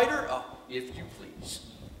 Mr. Snyder, if you please.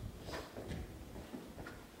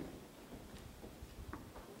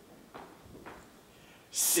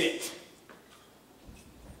 Sit.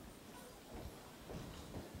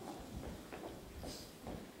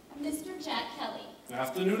 Mr. Jack Kelly.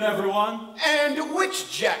 Afternoon, everyone. And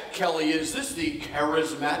which Jack Kelly is this? The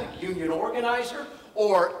charismatic union organizer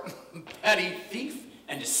or petty thief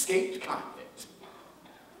and escaped convict?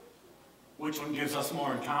 Which one gives us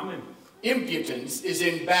more in common? Impudence is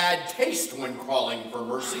in bad taste when crawling for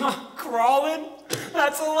mercy. Crawling?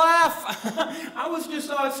 That's a laugh. I was just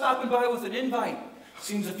stopping by with an invite.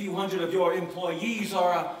 Seems a few hundred of your employees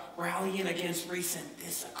are rallying against recent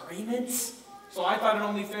disagreements. So I thought it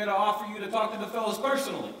only fair to offer you to talk to the fellas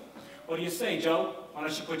personally. What do you say, Joe? Why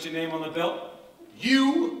don't you put your name on the bill?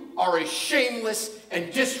 You are as shameless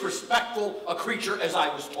and disrespectful a creature as I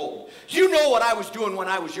was told. Do you know what I was doing when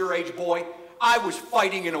I was your age, boy? I was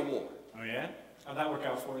fighting in a war. Oh, yeah? How'd that work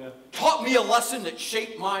out for you? Taught me a lesson that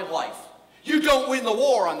shaped my life. You don't win the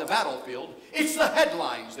war on the battlefield. It's the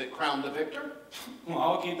headlines that crown the victor. Well,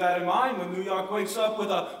 I'll keep that in mind when New York wakes up with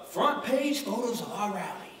a front page photos of our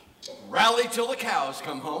rally. Rally till the cows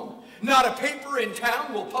come home. Not a paper in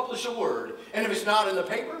town will publish a word. And if it's not in the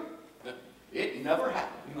paper, it never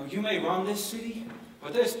happened. You know, you may run this city,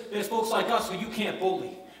 but there's folks like us who you can't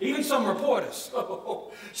bully. Even some reporters.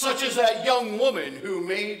 Such as that young woman who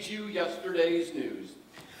made you yesterday's news.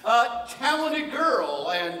 A talented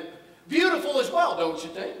girl and beautiful as well, don't you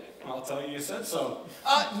think? I'll tell you said so.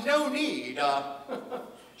 No need.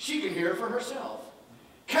 She can hear for herself.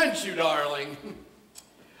 Can't you, darling?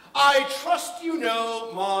 I trust you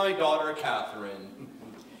know my daughter, Catherine.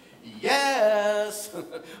 Yes,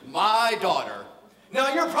 my daughter.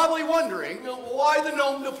 Now, you're probably wondering, why the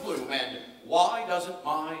nom de plume, and why doesn't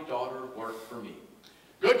my daughter work for me?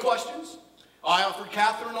 Good questions. I offered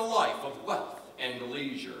Catherine a life of wealth and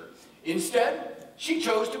leisure. Instead, she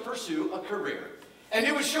chose to pursue a career, and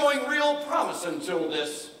it was showing real promise until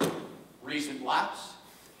this recent lapse.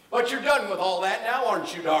 But you're done with all that now,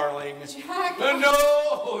 aren't you, darling? Jack.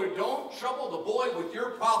 No, don't trouble the boy with your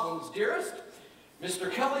problems, dearest.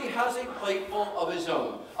 Mr. Kelly has a plateful of his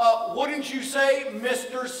own. Wouldn't you say,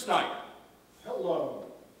 Mr. Snyder? Hello,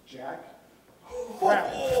 Jack.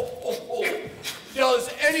 Does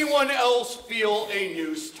anyone else feel a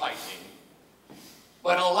noose tightening?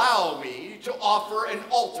 But allow me to offer an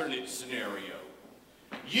alternate scenario.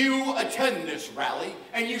 You attend this rally,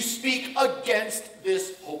 and you speak against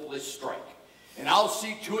this hopeless strike. And I'll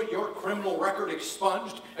see to it your criminal record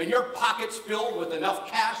expunged and your pockets filled with enough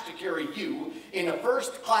cash to carry you in a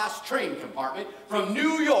first-class train compartment from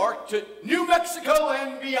New York to New Mexico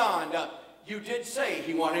and beyond. You did say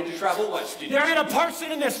he wanted to travel west, didn't you? There ain't a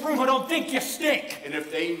person in this room who don't think you stink. And if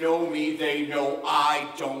they know me, they know I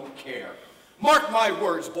don't care. Mark my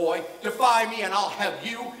words, boy. Defy me, and I'll have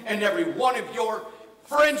you and every one of your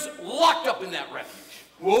friends locked up in that refuge.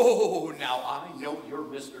 Whoa, now I know you're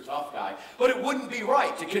Mr. Tough Guy, but it wouldn't be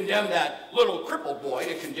right to condemn that little crippled boy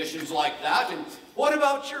to conditions like that. And what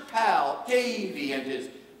about your pal, Davy, and his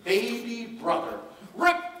baby brother,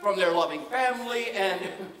 ripped from their loving family and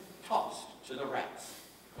tossed to the rats?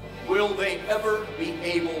 Will they ever be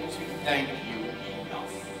able to thank you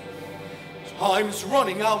enough? Time's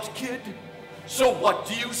running out, kid. So what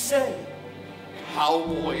do you say?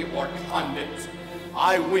 Cowboy or convict?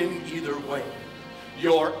 I win either way.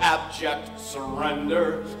 Your abject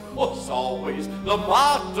surrender was always the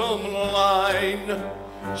bottom line.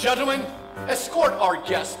 Gentlemen, escort our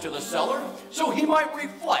guest to the cellar so he might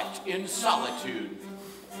reflect in solitude.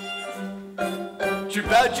 Too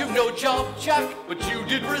bad you've no job, Jack, but you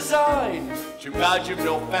did resign. Too bad you've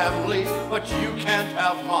no family, but you can't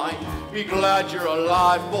have mine. Be glad you're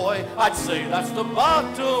alive, boy. I'd say that's the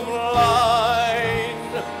bottom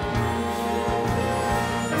line.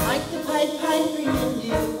 Like the Pied Piper, you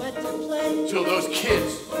knew what to play. To those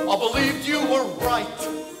kids, I believed you were right.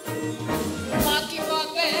 Lucky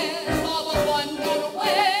Robin, all but one got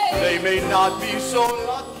away. They may not be so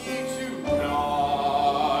lucky tonight.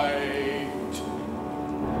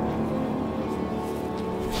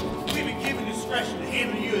 We've been given discretion to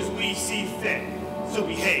handle you as we see fit, so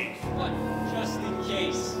behave. What? Just in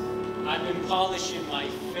case. I've been polishing my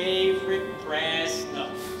favorite brass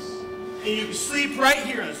knuckles. And you can sleep right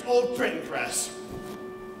here in this old printing press.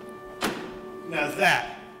 Now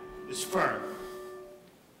that is firm.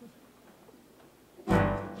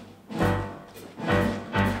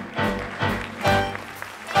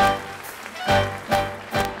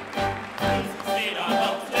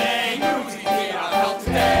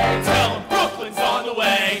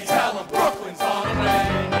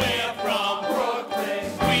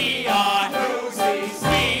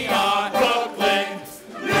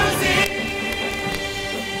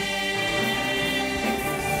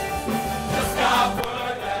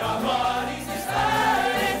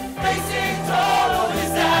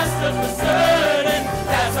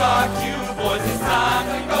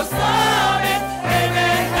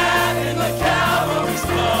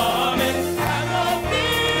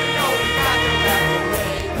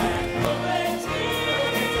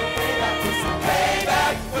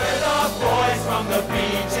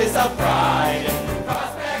 Of pride,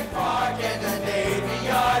 Prospect Park and the Navy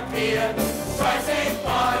Yard Pier. Stripes ain't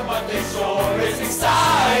fun, but they sure is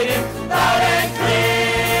exciting. Loud and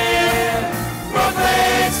clear,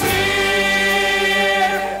 Brooklyn's here.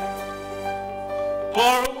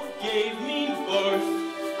 Borrowed gave me birth,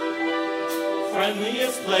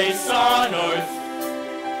 friendliest place on earth.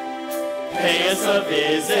 Pay us a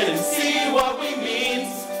visit and see what we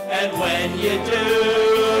mean, and when you do,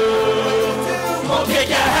 we'll take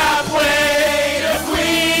you halfway to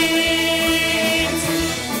Queens.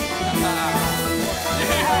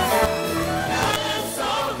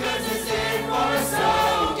 Soldiers is in for a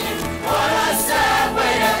soaking. What a sad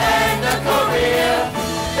way to end a career.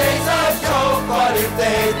 Things are joke, but if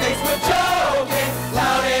they think we're joking,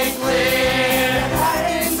 loud and clear.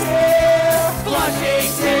 Hiding here, blushing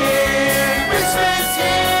tear. Richmond's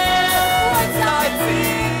here, what's not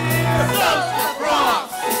fear? Close the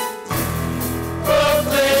Bronx.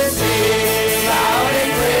 Brooklyn's here, loud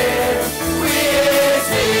and clear, Wjhs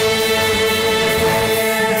here.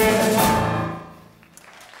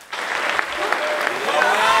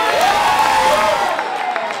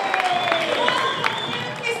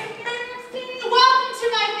 Welcome to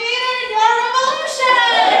my theater, your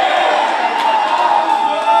revolution!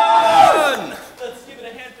 Let's give it a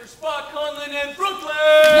hand for Spot Conlon and Brooklyn!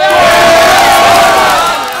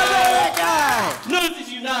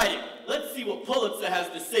 Newsies United. Let's see what Pulitzer has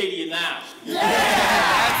to say to you now.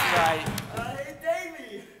 That's right. Hey,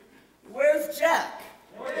 Davey, where's Jack?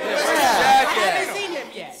 I haven't seen him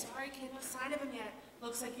yet. Sorry, kid, no sign of him yet.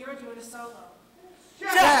 Looks like you're doing a solo.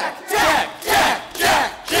 Jack!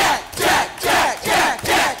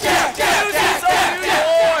 New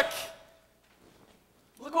York!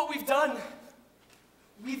 Look what we've done.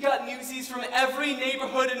 We've got Newsies from every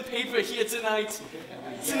neighborhood and paper here tonight.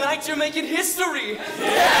 Tonight you're making history.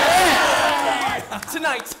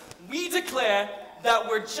 Tonight we declare that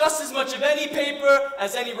we're just as much of any paper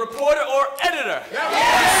as any reporter or editor.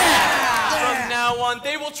 From now on,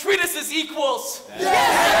 they will treat us as equals. You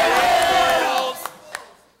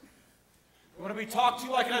want to be talked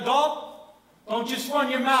to like an adult? Don't just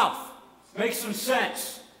run your mouth. Make some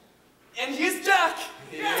sense. And here's Jack.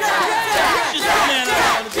 All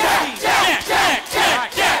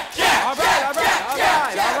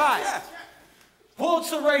right.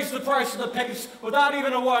 Pulitzer raised the price of the papers without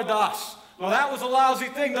even a word to us. Well, that was a lousy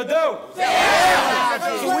thing to do.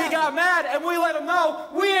 So we got mad and we let them know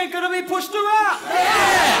we ain't gonna be pushed around.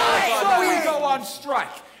 So we go on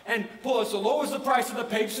strike. And Pulitzer lowers the price of the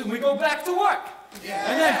papers and we go back to work.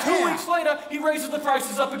 And then 2 weeks later, he raises the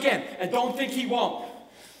prices up again. And don't think he won't.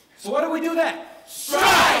 So what do we do then?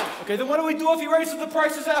 Strike! Okay, then what do we do if he raises the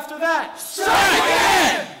prices after that? Strike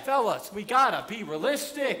again! Fellas, we gotta be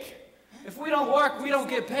realistic. If we don't work, we don't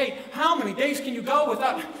get paid. How many days can you go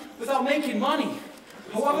without making money?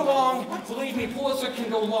 However long, believe me, Pulitzer can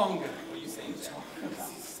go longer.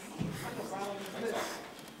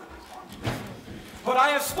 But I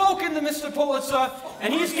have spoken to Mr. Pulitzer,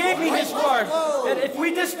 and he's gave me his word that if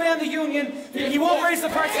we disband the union, he won't raise the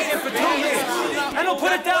price again for 2 years. And he'll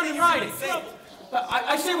put it down in writing.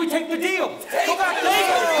 I say we take the deal. Go back.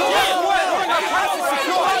 Our price is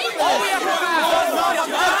secure. All we have to do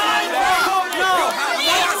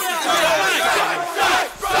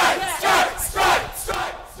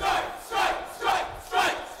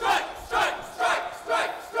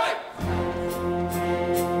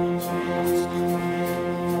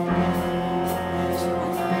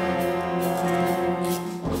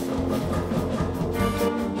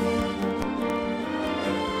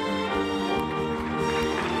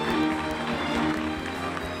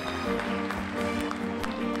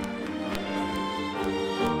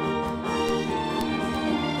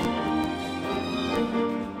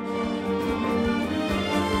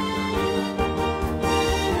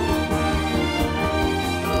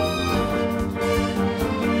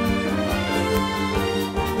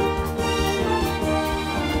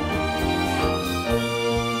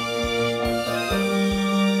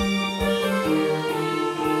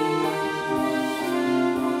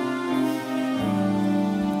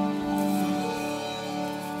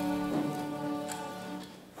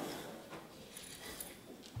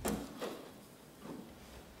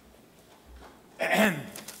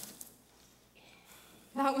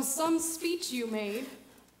That was some speech you made.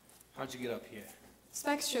 How'd you get up here?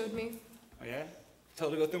 Specs showed me. Oh, yeah?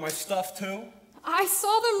 Told to go through my stuff, too? I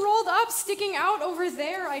saw them rolled up, sticking out over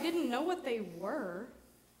there. I didn't know what they were.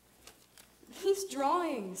 These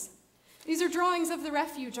drawings. These are drawings of the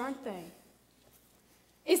refuge, aren't they?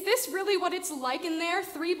 Is this really what it's like in there?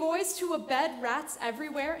 3 boys to a bed, rats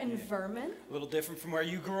everywhere, and vermin? A little different from where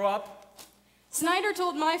you grew up? Snyder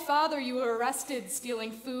told my father you were arrested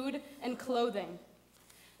stealing food and clothing.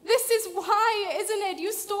 This is why, isn't it?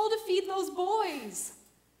 You stole to feed those boys.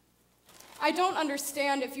 I don't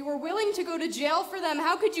understand. If you were willing to go to jail for them,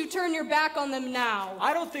 how could you turn your back on them now?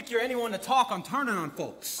 I don't think you're anyone to talk on turning on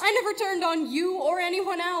folks. I never turned on you or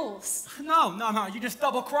anyone else. No. You just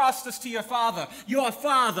double-crossed us to your father. Your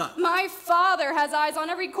father. My father has eyes on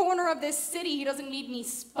every corner of this city. He doesn't need me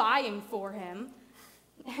spying for him.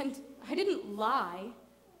 And I didn't lie.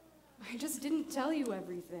 I just didn't tell you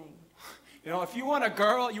everything. You know, if you want a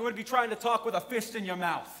girl, you would be trying to talk with a fist in your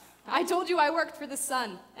mouth. I told you I worked for the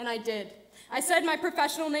Sun, and I did. I said my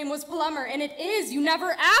professional name was Plumber, and it is. You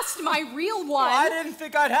never asked my real one. Well, I didn't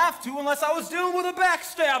think I'd have to unless I was dealing with a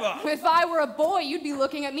backstabber. If I were a boy, you'd be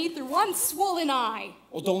looking at me through one swollen eye.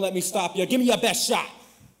 Well, don't let me stop you. Give me your best shot.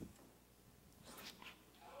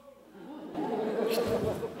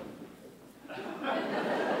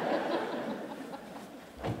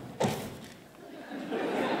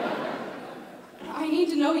 I need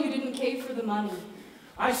to know you didn't cave for the money.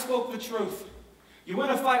 I spoke the truth. You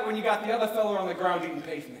win a fight when you got the other fella on the ground eating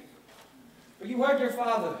pavement. But you heard your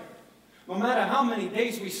father. No matter how many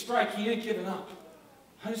days we strike, he ain't giving up.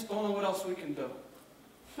 I just don't know what else we can do.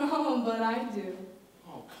 Oh, but I do.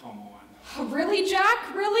 Oh, come on. Really,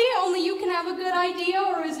 Jack? Really? Only you can have a good idea,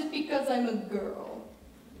 or is it because I'm a girl?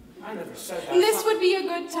 I never said that. This would be a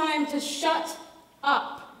good time to shut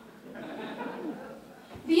up.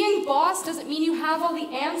 Being boss doesn't mean you have all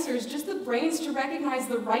the answers, just the brains to recognize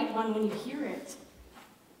the right one when you hear it.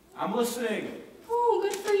 I'm listening. Oh,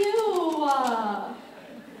 good for you.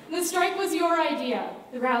 The strike was your idea.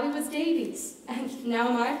 The rally was Davy's. And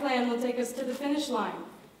now my plan will take us to the finish line.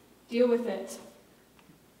 Deal with it.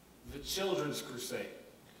 The Children's Crusade.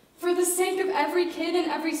 For the sake of every kid in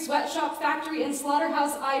every sweatshop, factory, and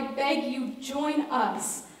slaughterhouse, I beg you, join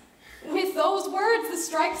us. With those words, the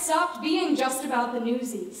strike stopped being just about the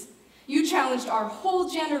Newsies. You challenged our whole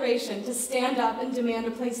generation to stand up and demand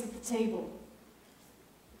a place at the table.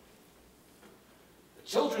 The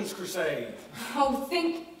Children's Crusade. Oh,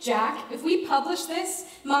 think, Jack, if we publish this,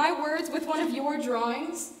 my words with one of your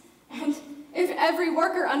drawings, and if every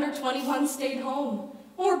worker under 21 stayed home,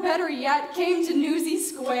 or better yet, came to Newsy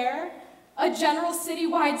Square, a general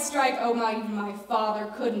citywide strike, oh even my father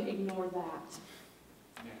couldn't ignore that.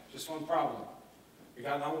 Yeah, just one problem. We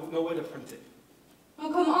got no way to print it.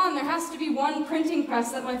 Oh, come on, there has to be one printing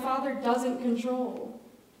press that my father doesn't control.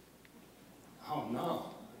 Oh,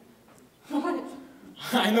 no. What?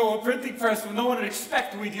 I know a printing press no one would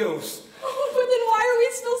expect we'd use. Oh, but then why are we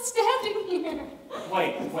still standing here?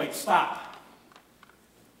 Wait, stop.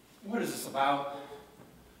 What is this about?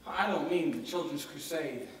 I don't mean the Children's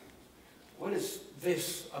Crusade. What is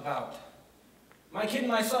this about? Am I kidding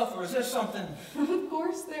myself, or is there something? Of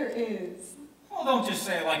course there is. Well, don't just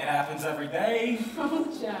say it like it happens every day. Oh,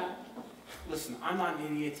 Jack. Listen, I'm not an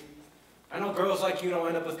idiot. I know girls like you don't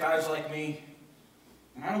end up with guys like me.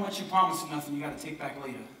 And I don't want you promising nothing you gotta take back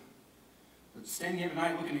later. But standing here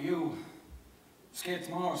tonight looking at you, I'm scared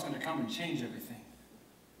tomorrow's gonna come and change everything.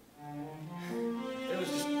 There was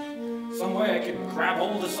just some way I could grab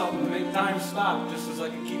hold of something to make time stop, just as I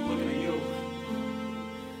could keep looking at you.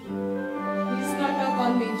 You snuck up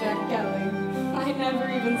on me, Jack Kelly. I never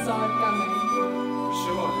even saw it coming. For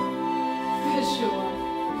sure. For sure.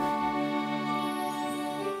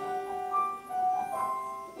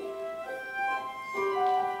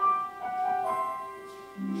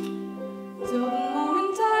 Till the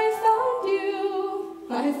moment I found you,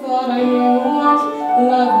 I thought I knew what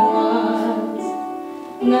love was.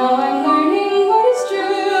 Now I'm learning what is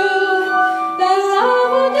true, that love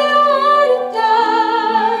will do what it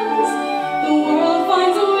does. The world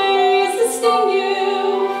finds a way to sting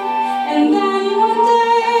you, and then one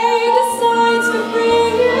day decides to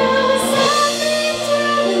bring you something to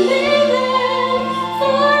believe in,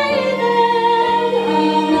 for even a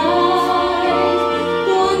night,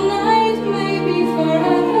 one night, maybe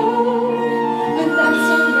forever, but that's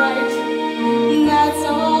alright, that's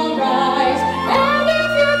alright. And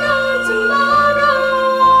if you're gone tomorrow,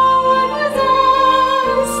 what was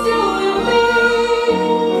ours still will be.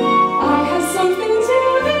 I have something to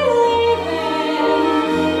believe in,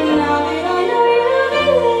 now that I know you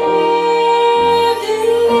believed in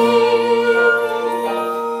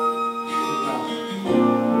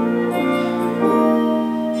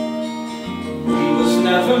We was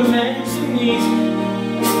never meant to meet,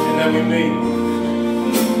 and then we meet.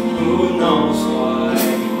 Who knows why?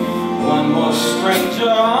 One more stranger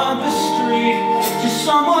on the street, just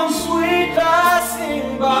someone sweet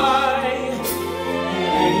passing by.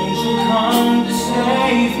 An angel come to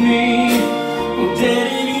save me, who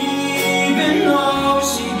didn't even know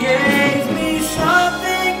she gave me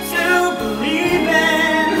something to believe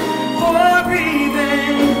in, for even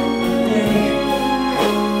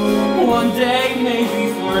one day, maybe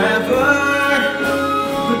forever,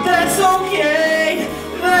 but that's okay,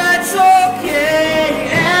 that's okay.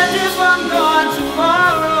 And if I'm gone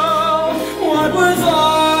tomorrow, what was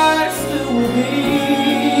ours still will be.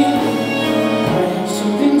 I have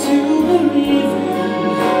something to believe in,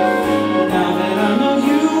 now that I know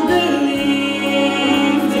you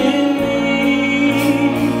believed in me.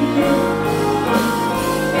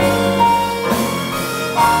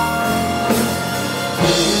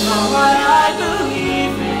 You know what I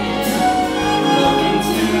believe in. Look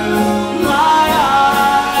into my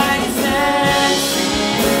eyes and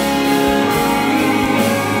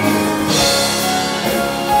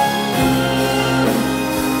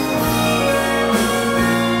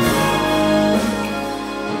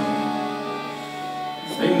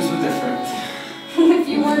things were different. If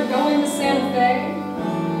you weren't going to Santa Fe,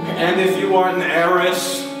 And if you weren't an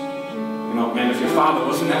heiress, you know, man, if your father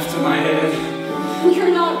wasn't after my head.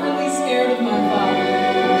 you're not really scared of my father.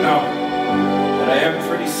 No, but I am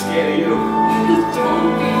pretty scared of you.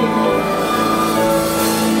 Don't be.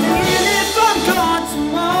 And if I'm gone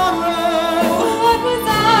tomorrow, What was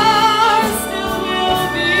ours still will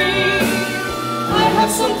be. I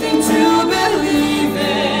have something to believe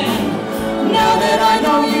in, now that I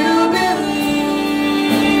know you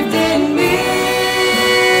believed in me.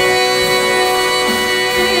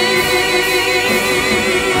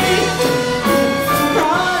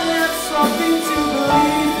 I have something to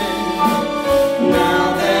believe in, now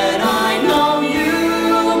that I know you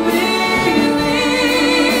believe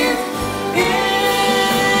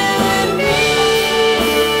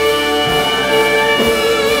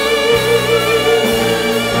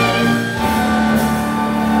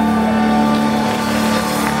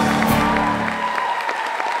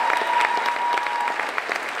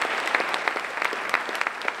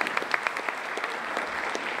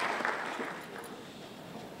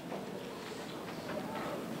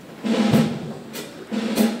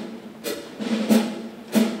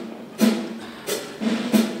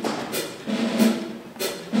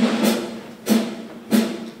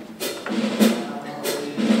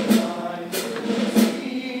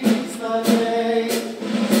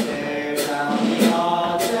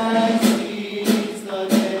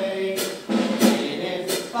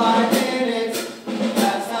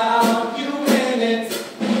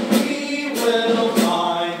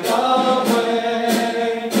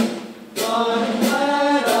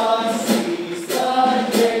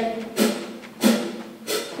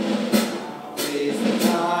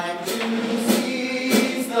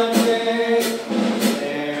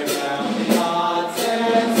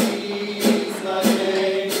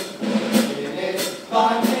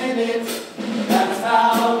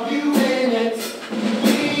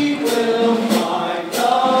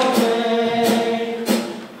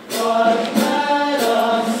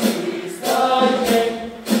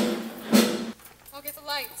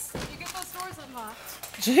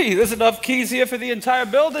there's enough keys here for the entire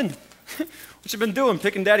building. What you been doing,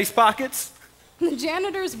 picking Daddy's pockets? The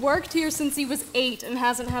janitor's worked here since he was 8 and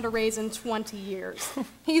hasn't had a raise in 20 years.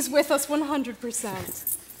 He's with us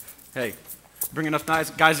 100%. Hey, bring enough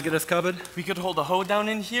guys to get us covered? We could hold a hoe down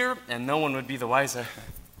in here, and no one would be the wiser.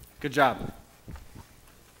 Good job.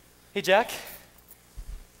 Hey, Jack.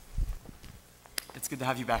 It's good to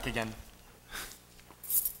have you back again.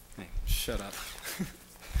 Hey, shut up.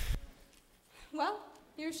 Well,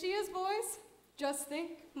 here she is, boys. Just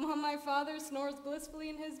think, while my father snores blissfully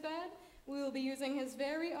in his bed, we will be using his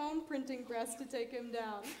very own printing press to take him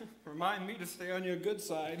down. Remind me to stay on your good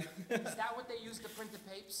side. Is that what they use to print the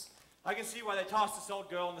papes? I can see why they tossed this old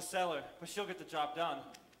girl in the cellar, but she'll get the job done.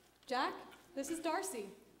 Jack, this is Darcy.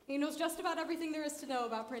 He knows just about everything there is to know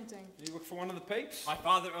about printing. You work for one of the papes? My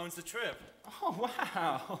father owns the Trib. Oh,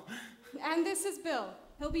 wow. And this is Bill.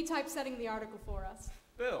 He'll be typesetting the article for us.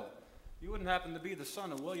 Bill, you wouldn't happen to be the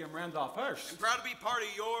son of William Randolph Hearst. I'm proud to be part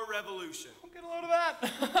of your revolution. Don't get a load of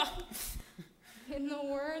that. In the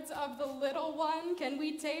words of the little one, can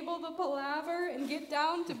we table the palaver and get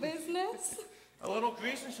down to business? A little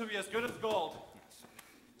grease and she'll be as good as gold.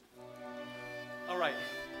 All right,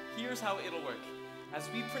 here's how it'll work. As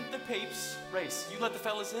we print the papes, Race, you let the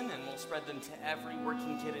fellas in and we'll spread them to every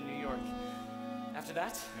working kid in New York. After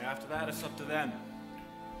that? Yeah, after that, it's up to them.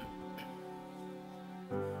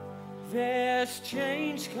 There's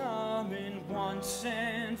change coming once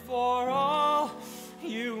and for all.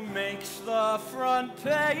 You makes the front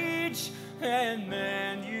page, and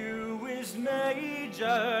then you is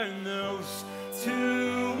major news.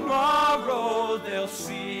 Tomorrow they'll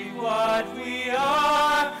see what we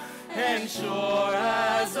are, and sure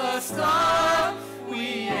as a star,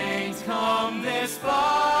 we ain't come this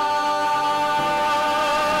far.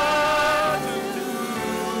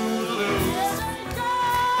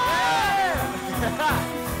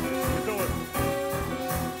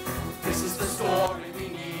 This is the story we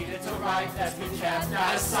needed to write, that we kept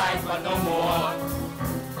out of sight, but no more.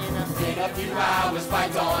 In a few hours by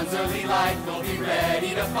dawn's early light, we'll be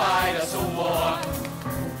ready to fight us a war.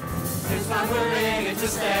 This time we're in it to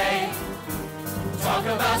stay. Talk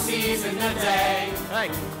about seizing the day. Hey,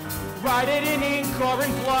 write it in ink or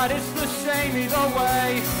in blood, it's the same either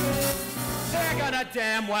way. They're gonna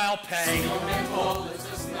damn well pay. Snowman Cole is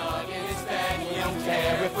just snug in his bed. He don't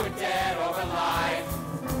care if we're dead or alive.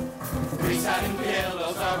 Grease having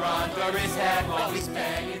pillows are under his head while he's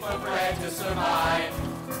begging for bread to survive.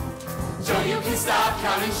 Joe, you can stop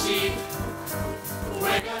counting sheep.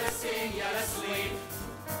 We're gonna sing you to sleep.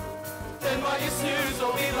 Then while you snooze,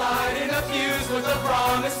 we'll be lighting a fuse with the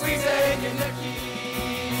promise we take in the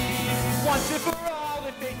keys. Once and for all,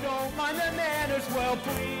 if they don't mind the manners, well,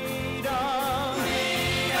 bleed on.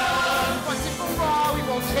 Bleed on. Once and for all, we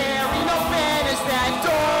won't carry no banners that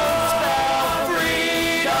don't spell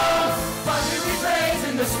freedom. But we be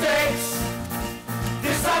raising the stakes.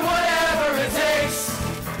 This time, whatever it takes.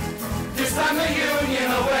 This time the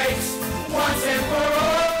union awaits. Once and for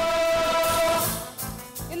all.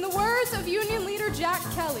 In the words of Union leader Jack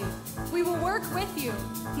Kelly, we will work with you.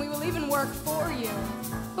 We will even work for you.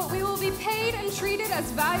 But we will be paid and treated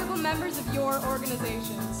as valuable members of your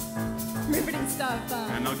organizations. Riveting stuff, huh?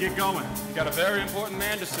 And now get going. You got a very important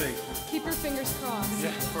man to see. Keep your fingers crossed.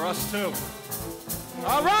 Yeah, for us too.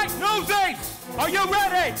 All right, Newsies, are you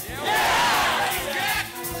ready?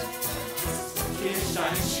 Kids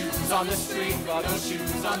shining shoes on the street, while those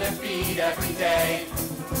shoes on their feet every day.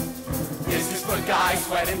 This is for guys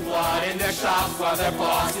sweating blood in their shops while their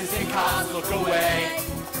bosses and cops look away.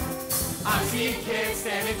 I'm seeing kids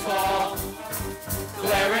standing tall,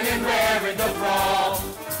 glaring and raring the brawl.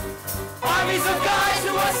 Armies of guys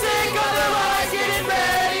who are sick of their lives, getting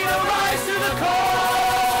ready to rise to the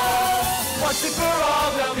call. Once and for all,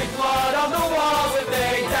 there'll be blood on the walls if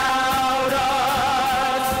they doubt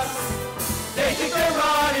us. They think they're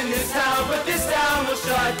running this town, but this town will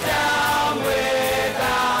shut down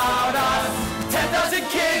without us. 10,000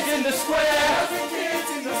 kids in the square,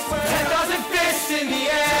 10,000 fists in the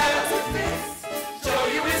air. Show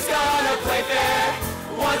you is gonna play fair,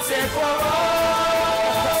 once and for all.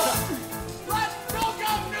 Let's go,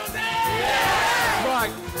 Newsies! Yeah!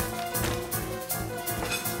 Right.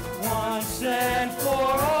 Once and for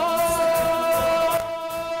all.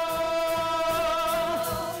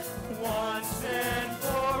 Once and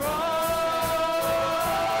for all.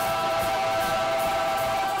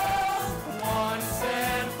 Once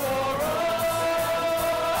and for all.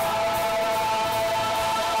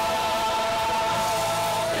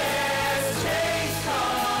 There's change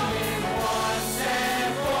coming once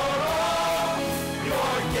and for all.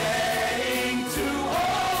 You're getting too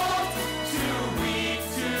old, too weak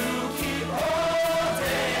to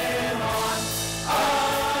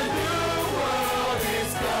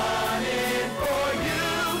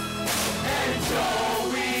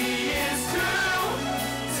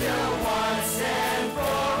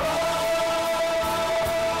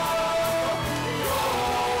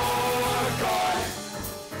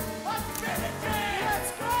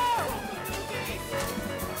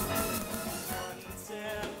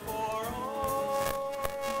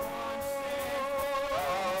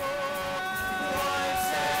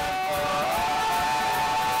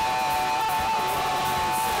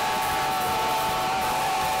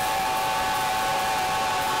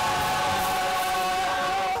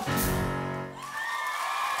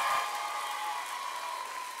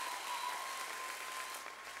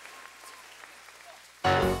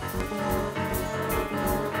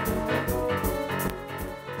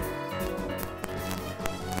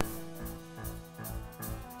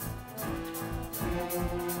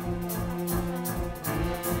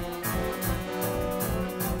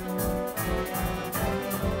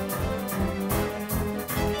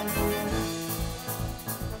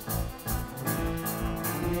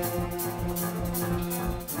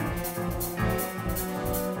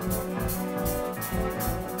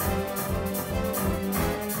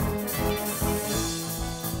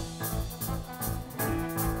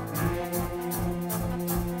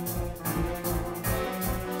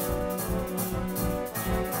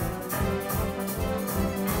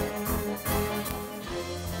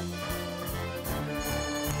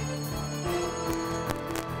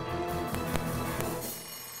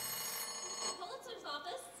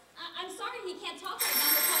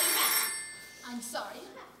sorry.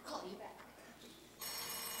 He'll have to call you back.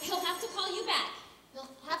 He'll have to call you back. He'll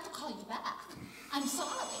have to call you back. I'm sorry.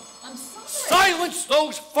 I'm sorry. Silence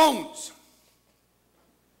those phones!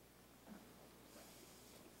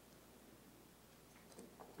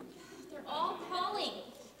 They're all calling.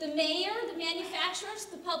 The mayor, the manufacturers,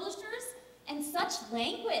 the publishers, and such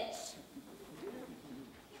language.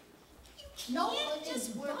 No one is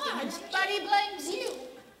working. Everybody blames you.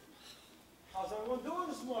 How's everyone doing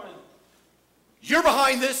this morning? You're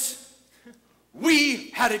behind this. We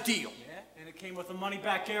had a deal. Yeah, and it came with a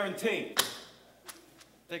money-back guarantee.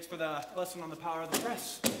 Thanks for the lesson on the power of the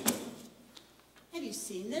press. Have you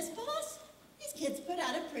seen this, boss? These kids put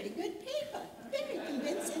out a pretty good paper. Very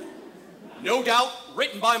convincing. No doubt,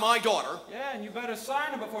 written by my daughter. Yeah, and you better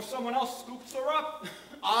sign her before someone else scoops her up.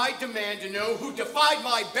 I demand to know who defied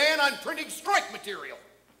my ban on printing strike material.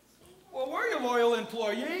 Well, we're your loyal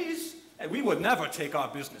employees. Hey, we would never take our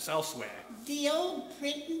business elsewhere. The old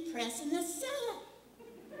print and press in the cellar.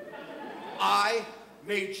 I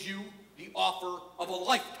made you the offer of a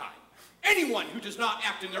lifetime. Anyone who does not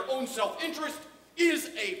act in their own self-interest is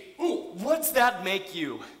a fool. What's that make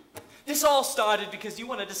you? This all started because you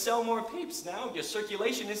wanted to sell more papes. Now your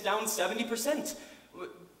circulation is down 70%.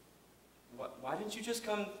 Why didn't you just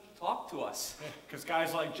come talk to us? Because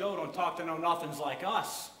guys like Joe don't talk to know-nothings like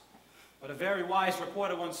us. But a very wise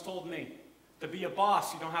reporter once told me, to be a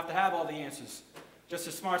boss, you don't have to have all the answers. Just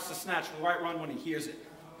as smart's to snatch the right run when he hears it.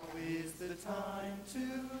 Now is the time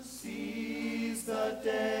to seize the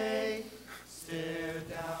day. Stare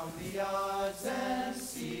down the odds and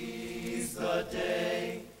seize the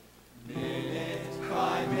day. Minute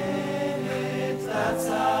by minute, that's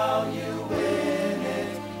how you win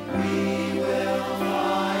it. We will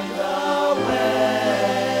find a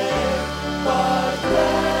way, but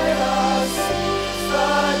let us seize the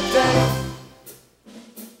day.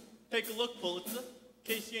 Take a look, Pulitzer. In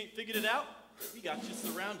case you ain't figured it out, we got you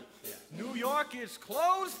surrounded. New York is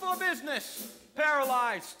closed for business.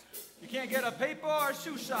 Paralyzed. You can't get a paper or a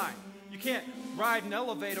shoe shine. You can't ride an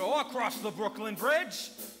elevator or cross the Brooklyn Bridge.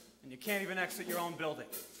 And you can't even exit your own building.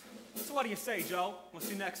 So what do you say, Joe? What's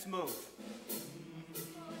your next move?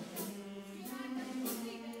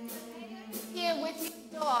 Here with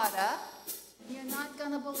your daughter. You're not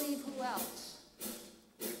gonna believe who else.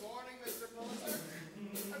 Good morning, Mr. Pulitzer.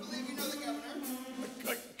 I believe you know the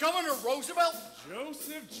governor. Governor Roosevelt?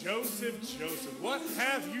 Joseph, what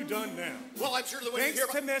have you done now? Well, I'm sure the way you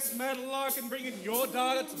Thanks hear to Miss Meadowlark bringing your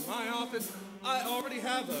daughter to my office, I already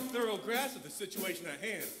have a thorough grasp of the situation at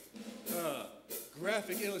hand.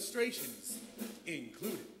 Graphic illustrations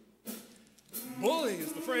included. Bully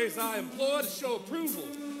is the phrase I employ to show approval.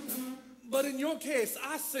 But in your case,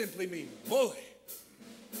 I simply mean bully.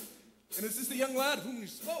 And is this the young lad whom you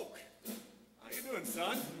spoke? How you doing,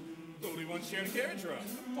 son? Only one sharing a carriage ride.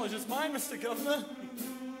 Pleasure's mine, Mr. Governor.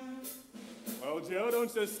 Well, Joe,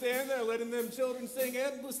 don't just stand there letting them children sing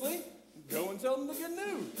endlessly. Go and tell them the good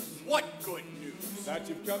news. What good news? That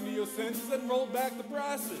you've come to your senses and rolled back the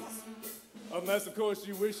prices. Unless, of course,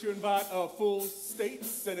 you wish to invite a full state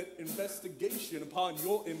Senate investigation upon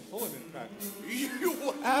your employment practices.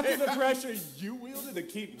 After the pressure you wielded to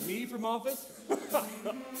keep me from office,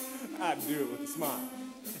 I'd do it with a smile.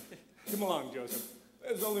 Come along, Joseph.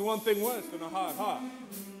 There's only one thing worse than a hard heart.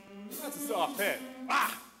 That's a soft head.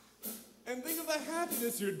 Ah! And think of the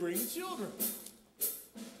happiness you'd bring to children.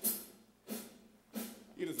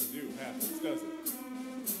 He doesn't do happiness, does he?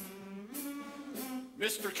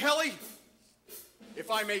 Mr. Kelly, if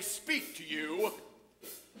I may speak to you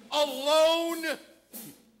alone.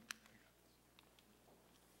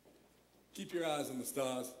 Keep your eyes on the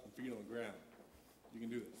stars and feet on the ground. You can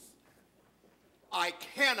do this. I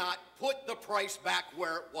cannot put the price back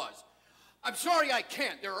where it was. I'm sorry I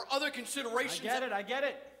can't. There are other considerations. I get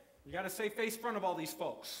it. You gotta save face front of all these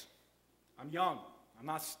folks. I'm young. I'm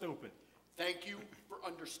not stupid. Thank you for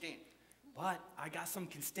understanding. But I got some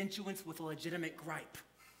constituents with a legitimate gripe.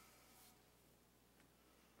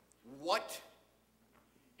 What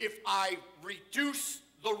if I reduce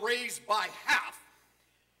the raise by half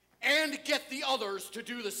and get the others to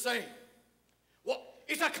do the same? Well,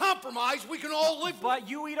 it's a compromise we can all live with. But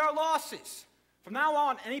you eat our losses. From now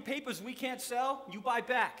on, any papers we can't sell, you buy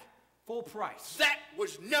back. Full price. That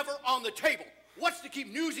was never on the table. What's to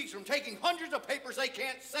keep Newsies from taking hundreds of papers they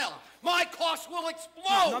can't sell? My costs will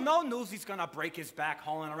explode! No Newsie's gonna break his back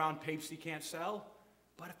hauling around papers he can't sell.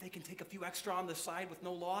 But if they can take a few extra on the side with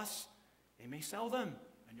no loss, they may sell them,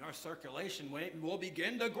 and your circulation will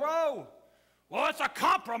begin to grow. Well, it's a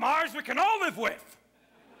compromise we can all live with.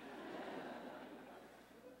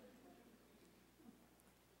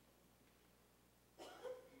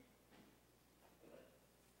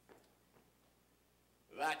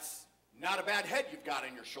 That's not a bad head you've got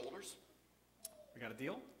on your shoulders. We got a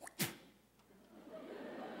deal?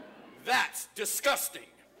 That's disgusting.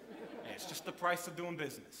 Yeah, it's just the price of doing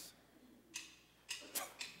business.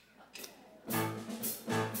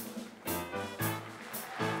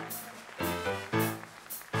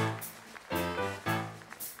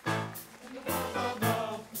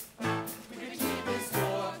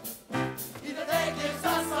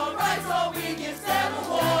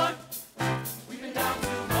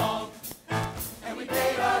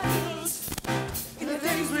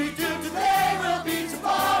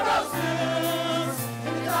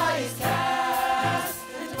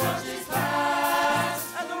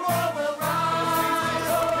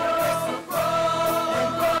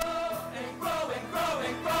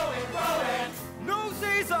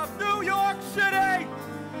 Newsies of New York City!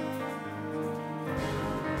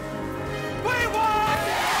 We won!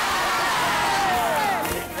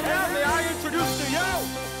 Now may I introduce to you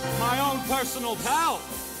my own personal pal,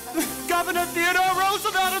 Governor Theodore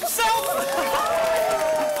Roosevelt himself!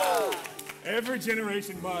 Every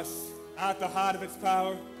generation must, at the height of its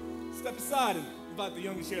power, step aside and invite the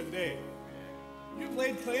youngest share the day. You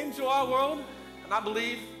played claim to our world, and I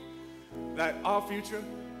believe that our future,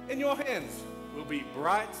 in your hands, will be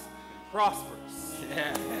bright and prosperous.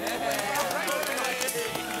 Yeah.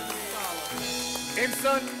 And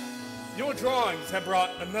son, your drawings have brought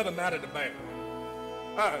another matter to bear.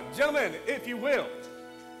 Gentlemen, if you will.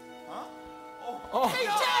 Huh? Oh. Hey,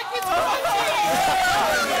 Jack, it's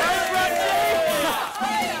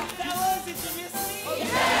Hey, fellas, did you miss me?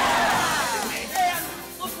 Yeah! And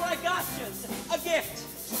look what I got you. A gift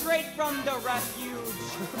straight from the refuge.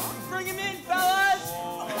 Bring him in, fellas!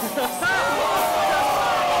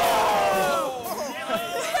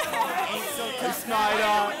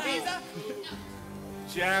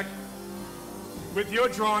 Jack, with your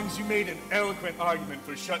drawings, you made an eloquent argument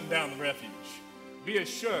for shutting down the refuge. Be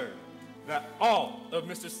assured that all of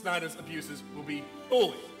Mr. Snyder's abuses will be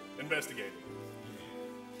fully investigated.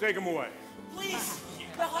 Take him away. Please,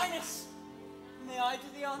 Your Highness, may I do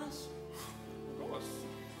the honors? Of course.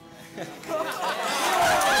 Are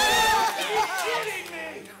you kidding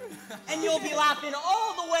me? And you'll be laughing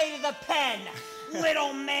all the way to the pen,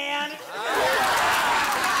 little man.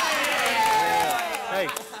 Hey,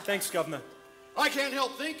 thanks, Governor. I can't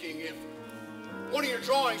help thinking if one of your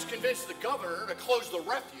drawings convinced the governor to close the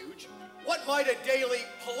refuge, what might a daily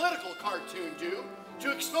political cartoon do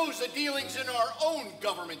to expose the dealings in our own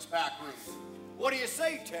government's back room? What do you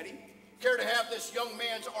say, Teddy? Care to have this young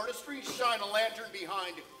man's artistry shine a lantern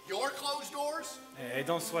behind your closed doors? Hey,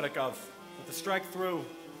 don't sweat it, Gov. With the strike through, we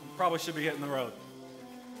probably should be hitting the road.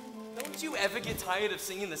 Don't you ever get tired of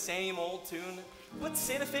singing the same old tune? What's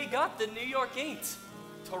Santa Fe got that New York ain't?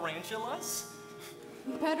 Tarantulas?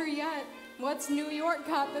 Better yet, what's New York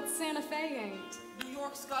got that Santa Fe ain't? New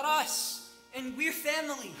York's got us, and we're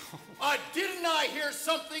family. Didn't I hear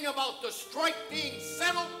something about the strike being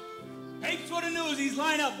settled? Papes for the Newsies,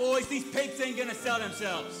 line up, boys. These papes ain't gonna sell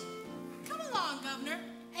themselves. Come along, Governor,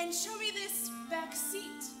 and show me this back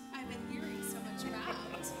seat I've been hearing so much about.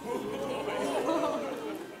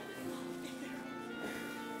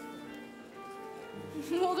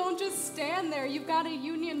 Well, don't just stand there. You've got a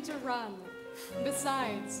union to run.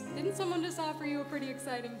 Besides, didn't someone just offer you a pretty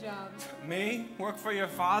exciting job? Me? Work for your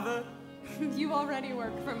father? You already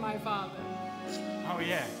work for my father. Oh,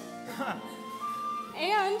 yeah.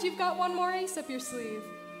 And you've got one more ace up your sleeve.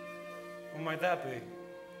 Who might that be?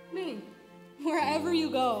 Me. Wherever you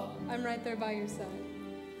go, I'm right there by your side.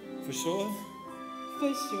 For sure?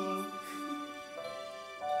 For sure.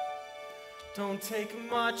 Don't take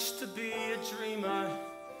much to be a dreamer.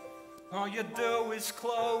 All you do is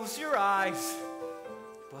close your eyes.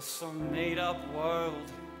 But some made-up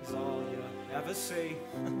world is all you ever see.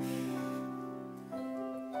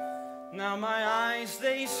 Now my eyes,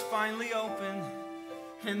 they's finally open,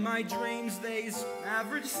 and my dreams, they's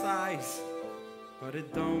average size. But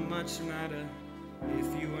it don't much matter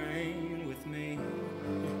if you ain't with me.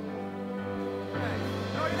 Hey,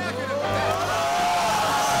 no, you're not gonna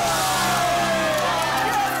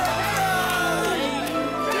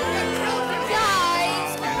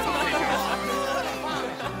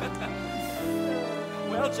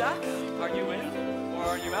Well, Jack, are you in or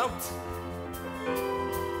are you out?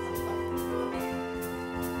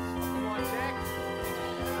 Come on, Jack.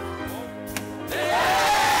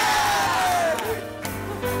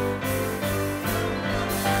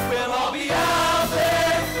 We'll all be out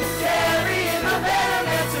there carrying the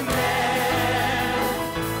banner to man.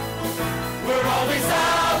 We're always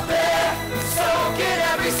out there soaking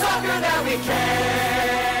every sucker that we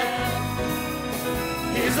can.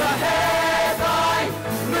 Here's a headline.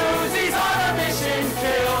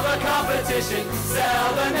 edition.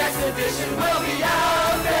 Sell the next edition. We'll be out.